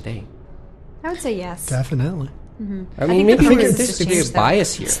needed today. I would say yes. Definitely. I mean, think maybe the there's focus a degree has of changed,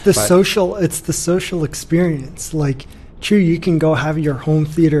 bias here. It's the but- social experience. Like, true, you can go have your home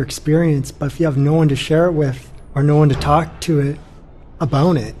theater experience, but if you have no one to share it with, or no one to talk to it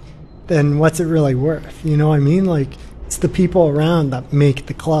about it, then what's it really worth? You know what I mean? Like, it's the people around that make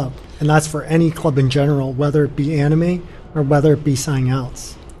the club. And that's for any club in general, whether it be anime or whether it be something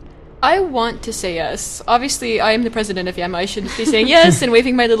else. I want to say yes. Obviously, I am the president of Yama. I should be saying yes and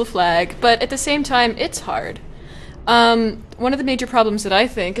waving my little flag. But at the same time, it's hard. One of the major problems that I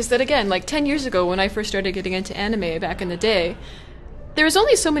think is that, again, like 10 years ago when I first started getting into anime back in the day, there was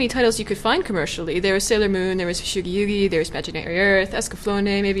only so many titles you could find commercially. There was Sailor Moon, there was Fushigi Yugi, there was Imaginary Earth, Escaflowne,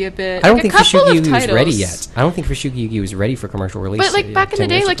 maybe a bit. I don't like think a couple Fushigi of Yugi was ready titles. yet. I don't think Fushigi Yugi was ready for commercial release. But like back in the 10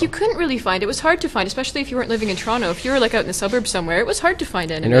 day, years like ago. you couldn't really find it. It was hard to find, especially if you weren't living in Toronto. If you were like out in the suburbs somewhere, it was hard to find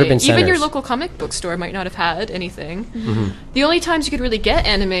anime. urban Even your centers. local comic book store might not have had anything. The only times you could really get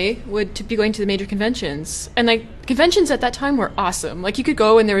anime would to be going to the major conventions, and like conventions at that time were awesome. Like you could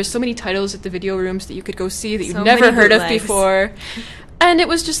go and there was so many titles at the video rooms that you could go see that you've So never many heard of bootlegs. before. And it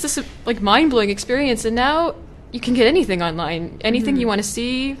was just this like mind-blowing experience. And now you can get anything online. Anything you want to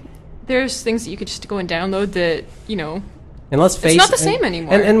see, there's things that you could just go and download that, you know. And let's face not the it, same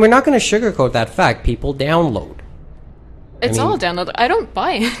anymore. And we're not going to sugarcoat that fact. People download. It's mean- all download. I don't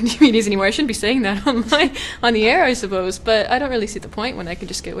buy DVDs anymore. I shouldn't be saying that on the air, I suppose. But I don't really see the point when I can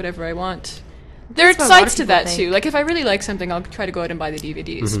just get whatever I want. There are That's what a lot of sides to people that think. too. Like if I really like something, I'll try to go out and buy the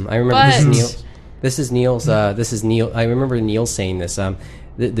DVDs. I remember But- this is Neil's. This is Neil. I remember Neil saying this.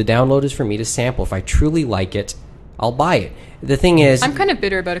 The download is for me to sample. If I truly like it, I'll buy it. The thing is, I'm kind of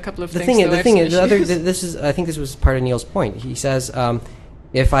bitter about a couple of the things. thing. though. The I thing have is, some the other. issues. This is. I think this was part of Neil's point. He says,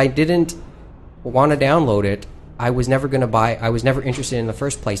 if I didn't want to download it, I was never going to buy. I was never interested in the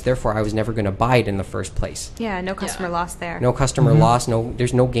first place. Therefore, I was never going to buy it in the first place. Yeah, no customer loss there. No customer loss. No,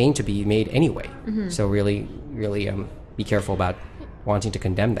 there's no gain to be made anyway. So really, be careful about wanting to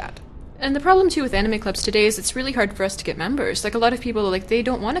condemn that. And the problem too with anime clubs today is it's really hard for us to get members. Like a lot of people, like they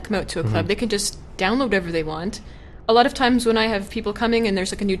don't want to come out to a club. They can just download whatever they want. A lot of times when I have people coming and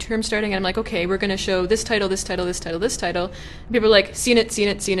there's like a new term starting, and I'm like, okay, we're going to show this title, this title, this title, this title. People are like, seen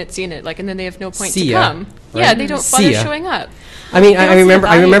it. Like, and then they have no point See to ya, come. right? Yeah, they don't See bother ya. showing up. I mean, They don't I see the remember,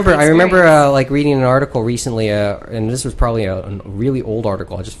 value of the I remember, experience. like reading an article recently, and this was probably a really old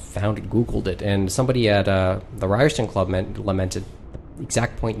article. I just found it, Googled it, and somebody at the Ryerson Club lamented the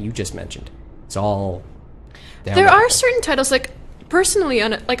exact point you just mentioned. It's all. There are certain titles, like personally,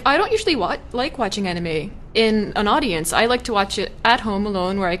 like I don't usually like watching anime in an audience. I like to watch it at home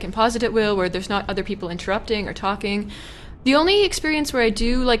alone, where I can pause it at will, where there's not other people interrupting or talking. The only experience where I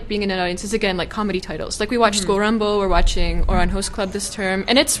do like being in an audience is again like comedy titles. Like we watch School Rumble, we're watching or on Host Club this term,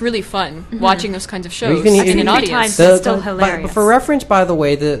 and it's really fun watching those kinds of shows can- in an I think audience. times- It's still hilarious. But for reference, by the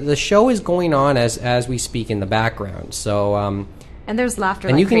way, the show is going on as we speak in the background. So. And there's laughter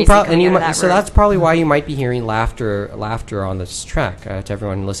And like you can crazy probably, coming out of that so room. that's probably why you might be hearing laughter on this track to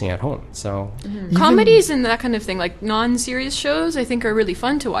everyone listening at home. So Comedies and that kind of thing, like non-serious shows, I think are really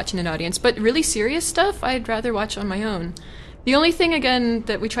fun to watch in an audience. But really serious stuff, I'd rather watch on my own. The only thing, again,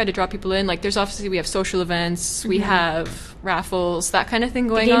 that we try to draw people in, like, we have social events, we have raffles, that kind of thing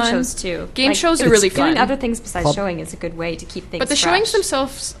The going game on. shows too. Game Like, shows are really doing fun. other things besides showing is a good way to keep things. But the fresh. showings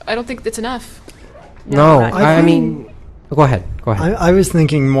themselves, I don't think it's enough. no, not- I mean, go ahead. I was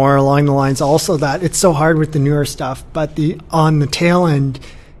thinking more along the lines also that it's so hard with the newer stuff, but on the tail end,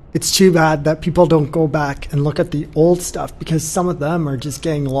 it's too bad that people don't go back and look at the old stuff because some of them are just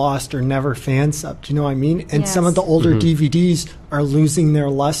getting lost or never fan subbed. You know what I mean? And some of Yes. the older DVDs are losing their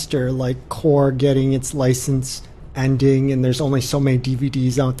luster, like Core getting its license ending, and there's only so many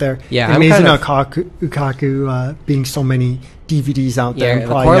DVDs out there. Yeah, and I'm Amazing kind of- Ukaku being so many DVDs out there. Yeah, and the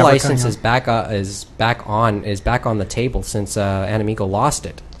probably core never license coming is back on the table since Animigo lost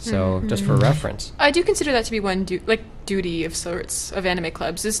it. So just for reference, I do consider that to be one duty of sorts of anime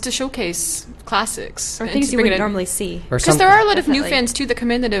clubs, is to showcase classics. or and things to you bring it wouldn't in. normally see. or Because there are a lot of new Definitely. fans too that come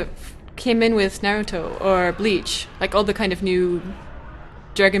in that came in with Naruto or Bleach, like all the kind of new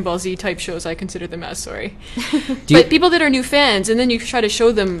Dragon Ball Z type shows. I consider them as Do but you- people that are new fans, and then you try to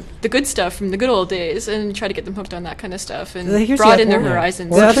show them the good stuff from the good old days, and try to get them hooked on that kind of stuff, and Here's the broaden other- their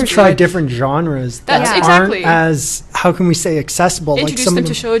horizons. Or The other just try side- different genres That's that exactly. aren't as, how can we say, accessible. Introduce some them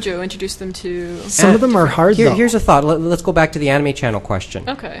of to shoujo. Introduce them to. Some of them are hard though. Here's a thought. Let's go back to the Anime Channel question.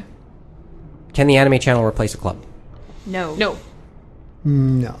 Okay. Can the Anime Channel replace a club? No. No.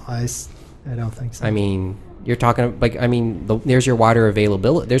 No, I don't think so. I mean, you're talking like there's your wider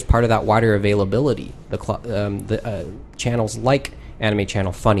availability. There's part of that wider availability. The channels like Anime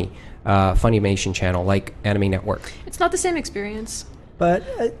Channel, Funimation Channel, like Anime Network. It's not the same experience. but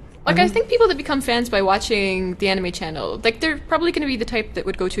Like, I think people that become fans by watching the Anime Channel, like, they're probably going to be the type that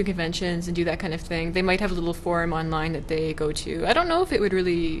would go to conventions and do that kind of thing. They might have a little forum online that they go to. I don't know if it would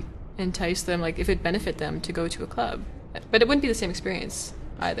really entice them, like if it benefit them to go to a club. But it wouldn't be the same experience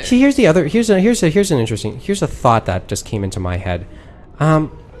either. See, here's a thought that just came into my head.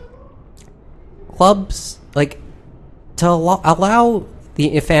 Clubs, like, to allow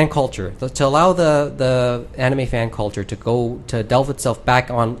the fan culture, to allow the anime fan culture to delve itself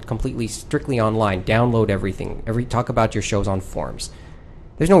back on completely strictly online, download everything, talk about your shows on forums.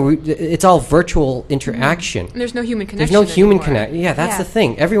 There's it's all virtual interaction. There's no human connection. There's no human anymore. connection. Yeah, that's Yeah. the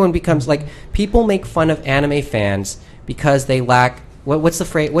thing. Everyone becomes like, people make fun of anime fans because they lack. What's the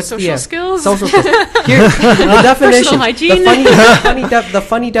phrase? What's Social the skills? Social skills. Here, the definition. hygiene. The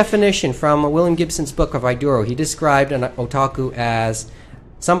funny definition from William Gibson's book of Iduro. He described an otaku as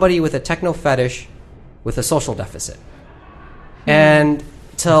somebody with a techno fetish with a social deficit, and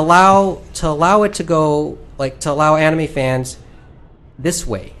to allow it to go, like, to allow anime fans this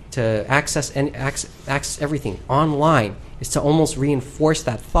way to access everything online is to almost reinforce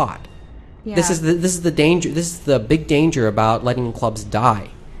that thought. Yeah. This is the danger. This is the big danger about letting clubs die,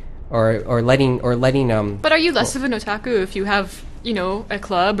 or letting. But are you less of an otaku if you have, a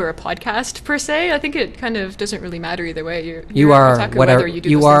club or a podcast per se? I think it kind of doesn't really matter either way. You're are an otaku whatever- whether you do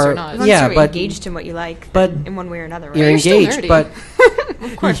you those things are- or not. As long Yeah, as you're but- engaged in what you like, but in one way or another, right? You're still engaged, nerdy. but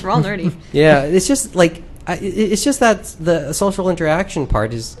Of course, we're all nerdy. yeah, it's just like it's just that the social interaction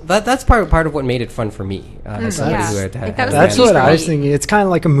part is that's part of what made it fun for me. As somebody Yeah. who I had think that was That's the what key for I was me. thinking. It's kind of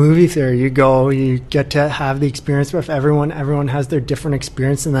like a movie theater. You go, you get to have the experience with everyone. Everyone has their different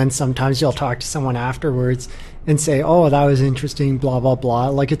experience, and then sometimes you'll talk to someone afterwards and say, "Oh, that was interesting." Blah blah blah.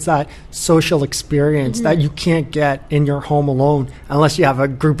 Like, it's that social experience that you can't get in your home alone unless you have a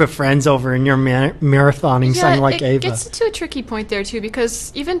group of friends over and you're marathoning something like it Ava. gets to a tricky point there too,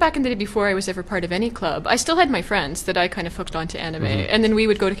 because even back in the day before I was ever part of any club, I still had my friends that I kind of hooked onto anime, and then we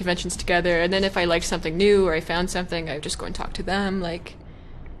would go to conventions together. And then if I liked something new or I found something, I would just go and talk to them. Like,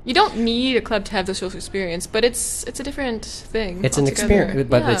 you don't need a club to have the social experience, but it's a different thing. It's an altogether. experience,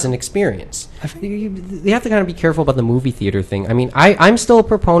 but Yeah. it's an experience. You have to kind of be careful about the movie theater thing. I mean, I'm still a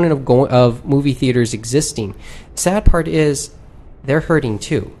proponent of movie theaters existing. Sad part is they're hurting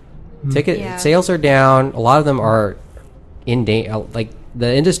too. Ticket Yeah. sales are down. A lot of them are in danger. Like,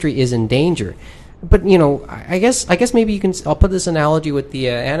 the industry is in danger. But I guess maybe you can. I'll put this analogy with the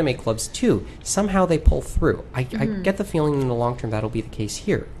anime clubs too. Somehow they pull through. I get the feeling in the long term that'll be the case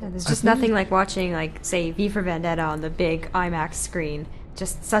here. Yeah, there's just nothing like watching, like, say, V for Vendetta on the big IMAX screen.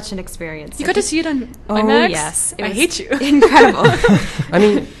 Just such an experience. You got to see it on Oh, IMAX? yes. It I was hate you. Incredible. I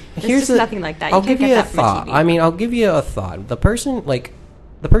mean, There's here's just nothing like that. You I'll can't give get you a that from a thought. TV. I mean, I'll give you a thought. The person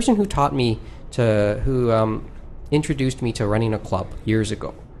who taught me who introduced me to running a club years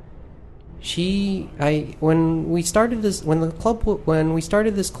ago. When we started this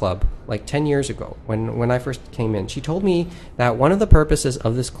club like 10 years ago, when I first came in, she told me that one of the purposes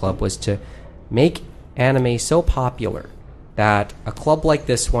of this club was to make anime so popular that a club like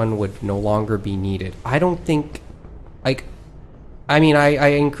this one would no longer be needed. I don't think, like, I mean,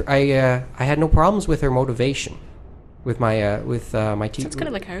 I had no problems with her motivation, with my teacher. It's kind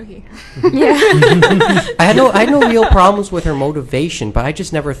of like Haruhi. I had no real problems with her motivation, but I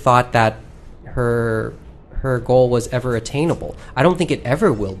just never thought that her goal was ever attainable. I don't think it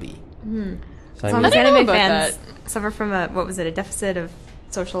ever will be. So, As I long mean, as I don't know anime about fans suffer from a deficit of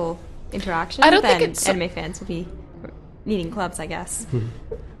social interaction, I don't think then it's- anime fans will be needing clubs, I guess.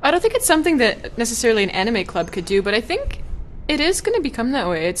 I don't think it's something that necessarily an anime club could do, but I think it is going to become that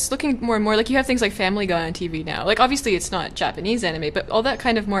way. It's looking more and more like you have things like Family Guy on TV now. Like, obviously it's not Japanese anime, but all that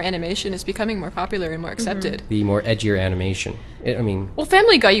kind of more animation is becoming more popular and more accepted. the more edgier animation. Well,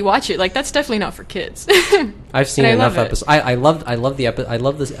 Family Guy, you watch it, like, that's definitely not for kids. I've seen And I enough love it. episodes. I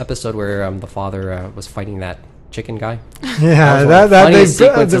love this episode where the father was fighting that chicken guy. Yeah, That was one of the funniest when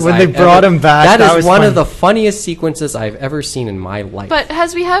sequences they I've brought ever- him back, That is was one fun. of the funniest sequences I've ever seen in my life. But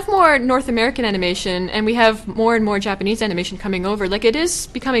as we have more North American animation and we have more and more Japanese animation coming over, like, it is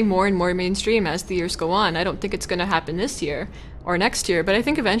becoming more and more mainstream as the years go on. I don't think it's going to happen this year or next year, but I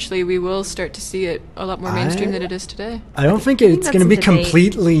think eventually we will start to see it a lot more mainstream than it is today. I don't think it's that's going to a be debate.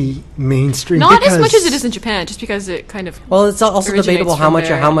 completely mainstream. Not as much because- as it is in Japan, just because it kind of... well, it's also originates debatable from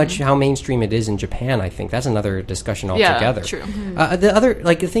there. how mainstream it is in Japan. I think that's another discussion Yeah, altogether. true.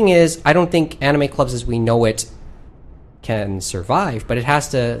 The thing is, I don't think anime clubs as we know it can survive, but it has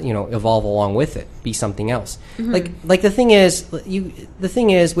to, evolve along with it, be something else. Like the thing is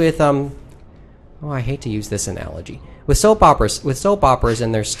with I hate to use this analogy. With soap operas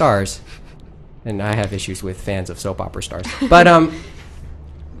and their stars, and I have issues with fans of soap opera stars. But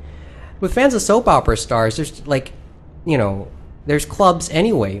with fans of soap opera stars, there's there's clubs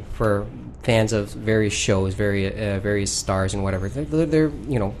anyway for fans of various shows, various stars and whatever. They're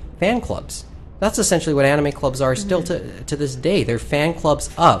fan clubs. That's essentially what anime clubs are still to this day. They're fan clubs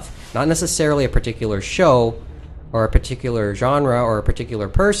of, not necessarily a particular show or a particular genre or a particular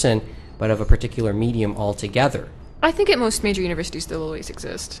person, but of a particular medium altogether. I think at most major universities they'll always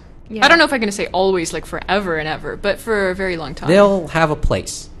exist. Yeah. I don't know if I'm going to say always, like forever and ever, but for a very long time. They'll have a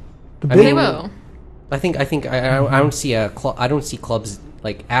place. They will. I don't see I don't see clubs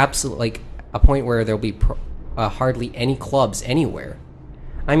like absolute like a point where there'll be hardly any clubs anywhere.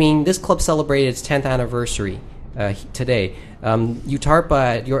 I mean, this club celebrated its 10th anniversary today.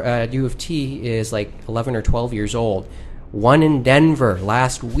 UTARPA at U of T is like 11 or 12 years old. One in Denver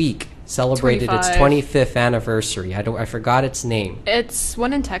last week celebrated 25. its 25th anniversary. I forgot its name. It's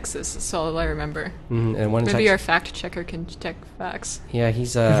one in Texas. That's all I remember. And one in Maybe Texas. our fact checker can check facts. Yeah,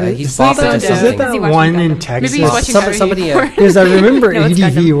 he's Is bopping to it Is it something. that Is he watching one in Gundam? Texas? Maybe he's watching Harry somebody Potter. Because I remember No, it's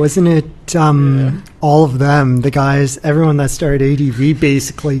ADV, Gundam. wasn't it? All of them, the guys, everyone that started ADV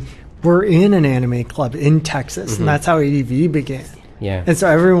basically were in an anime club in Texas, and that's how ADV began. Yeah. And so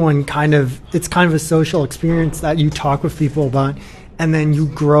everyone it's kind of a social experience that you talk with people about, and then you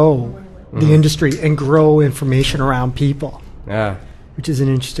grow the industry and grow information around people, Yeah. which is an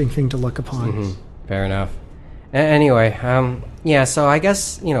interesting thing to look upon. Fair enough. Anyway, yeah. So I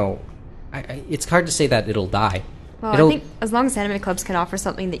guess it's hard to say that it'll die. Well, I think as long as anime clubs can offer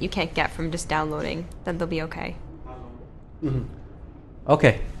something that you can't get from just downloading, then they'll be okay.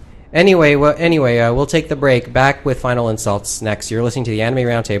 Okay. Anyway, we'll take the break. Back with final insults next. You're listening to the Anime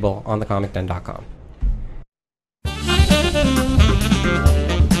Roundtable on thecomicden.com.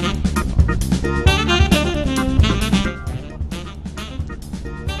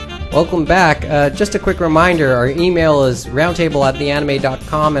 Welcome back. Just a quick reminder, our email is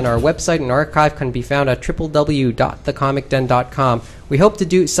roundtable@theanime.com, and our website and archive can be found at www.thecomicden.com. We hope to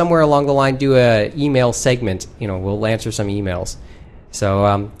do somewhere along the line do a email segment. We'll answer some emails.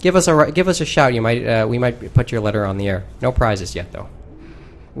 So give us a shout. We might put your letter on the air. No prizes yet, though.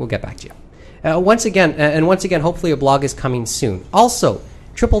 We'll get back to you. Once again, hopefully a blog is coming soon. Also,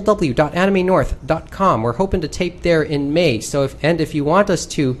 www.animenorth.com. We're hoping to tape there in May. So if you want us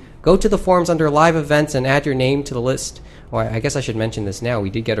to, go to the forums under live events and add your name to the list. Well, I guess I should mention this now. We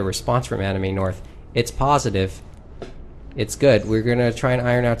did get a response from Anime North. It's positive. It's good. We're going to try and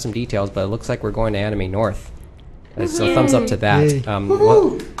iron out some details, but it looks like we're going to Anime North. So thumbs up to that. Yay.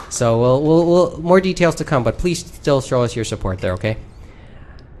 So we'll more details to come, but please still show us your support there, okay?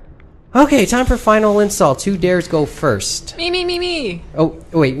 Okay, time for final insults. Who dares go first? Me. Oh,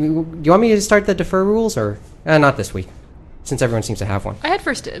 wait. Do you want me to start the defer rules, or not this week, since everyone seems to have one? I had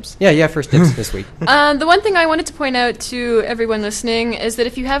first dibs. Yeah, first dibs this week. The one thing I wanted to point out to everyone listening is that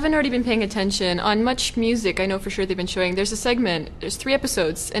if you haven't already been paying attention, on Much Music, I know for sure they've been showing, there's a segment, there's 3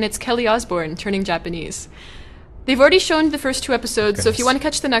 episodes, and it's Kelly Osbourne turning Japanese. They've already shown the first 2 episodes, so if you want to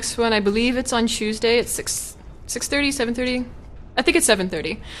catch the next one, I believe it's on Tuesday at 6:30, 7:30? I think it's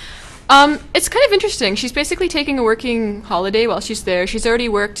 7:30. It's kind of interesting. She's basically taking a working holiday while she's there. She's already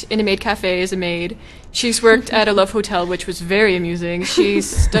worked in a maid cafe as a maid. She's worked at a love hotel, which was very amusing.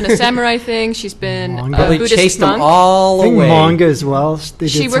 She's done a samurai thing. She's been a Probably Buddhist chased monk. them all I think away. manga as well. They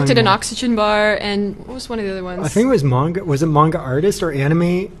She did worked at some- an oxygen bar, and what was one of the other ones? I think it was manga. Was it manga artist or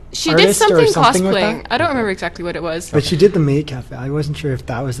anime? She did artist or something something like cosplaying. that? I don't remember exactly what it was. But she did the maid cafe. I wasn't sure if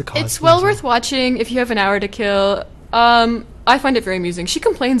that was the cosplay. It's well as worth watching if you have an hour to kill. I find it very amusing. She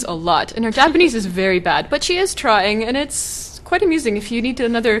complains a lot, and her Japanese is very bad, but she is trying, and it's quite amusing. If you need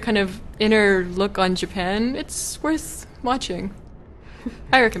another kind of inner look on Japan, it's worth watching.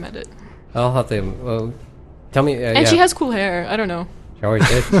 I recommend it. I'll have to. Tell me. And she has cool hair. I don't know. She always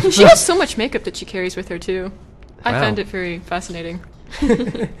did. She has so much makeup that she carries with her, too. I Wow. found it very fascinating.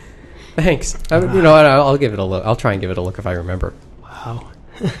 Thanks. I'll give it a look. I'll try and give it a look if I remember. Wow.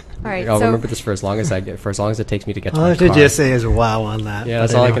 All right, I'll so remember this for as long as it takes me to get to All I my have to car. just say is wow on that. Yeah, but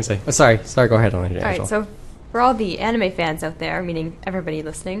that's all I anyway. can say. Oh, sorry, go ahead, Angela. all right, so for all the anime fans out there, meaning everybody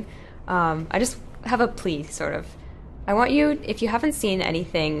listening, I just have a plea, sort of. I want you, if you haven't seen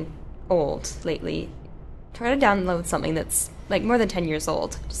anything old lately, try to download something that's like more than 10 years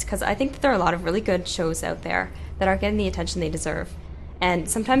old, just because I think that there are a lot of really good shows out there that aren't getting the attention they deserve. And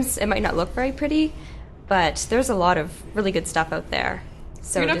sometimes it might not look very pretty, but there's a lot of really good stuff out there.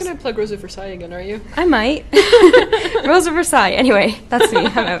 So You're not just- going to plug Rosa Versailles again, are you? I might. Rose of Versailles. Anyway, that's me.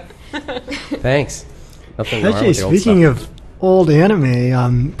 I'm out. Thanks. Nothing wrong Actually, with the old speaking stuff. of old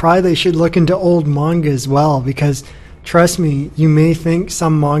anime, probably they should look into old manga as well, because trust me, you may think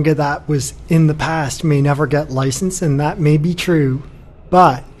some manga that was in the past may never get licensed, and that may be true,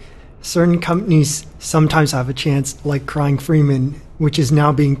 but certain companies sometimes have a chance, like Crying Freeman, which is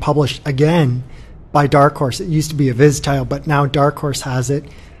now being published again by Dark Horse. It used to be a Viz title, but now Dark Horse has it.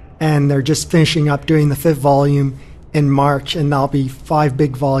 And they're just finishing up doing the 5th volume in March, and there'll be 5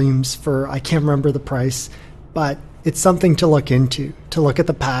 big volumes for, I can't remember the price, but it's something to look into, to look at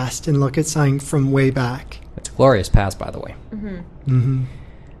the past and look at something from way back. It's a glorious past, by the way.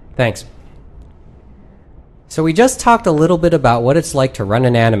 Thanks. So we just talked a little bit about what it's like to run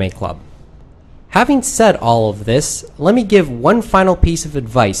an anime club. Having said all of this, let me give one final piece of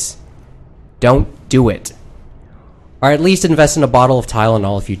advice. Don't do it. Or at least invest in a bottle of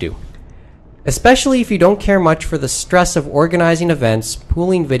Tylenol if you do. Especially if you don't care much for the stress of organizing events,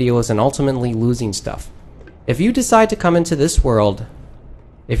 pooling videos, and ultimately losing stuff. If you decide to come into this world,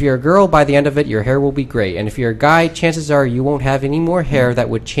 if you're a girl, by the end of it, your hair will be gray. And if you're a guy, chances are you won't have any more hair that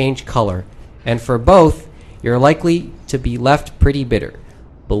would change color. And for both, you're likely to be left pretty bitter.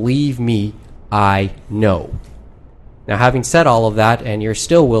 Believe me, I know. Now, having said all of that, and you're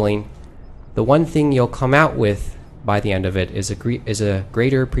still willing, the one thing you'll come out with by the end of it is a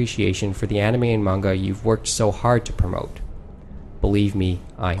greater appreciation for the anime and manga you've worked so hard to promote. Believe me,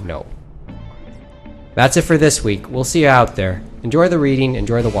 I know. That's it for this week. We'll see you out there. Enjoy the reading,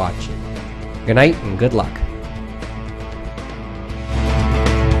 enjoy the watching. Good night and good luck.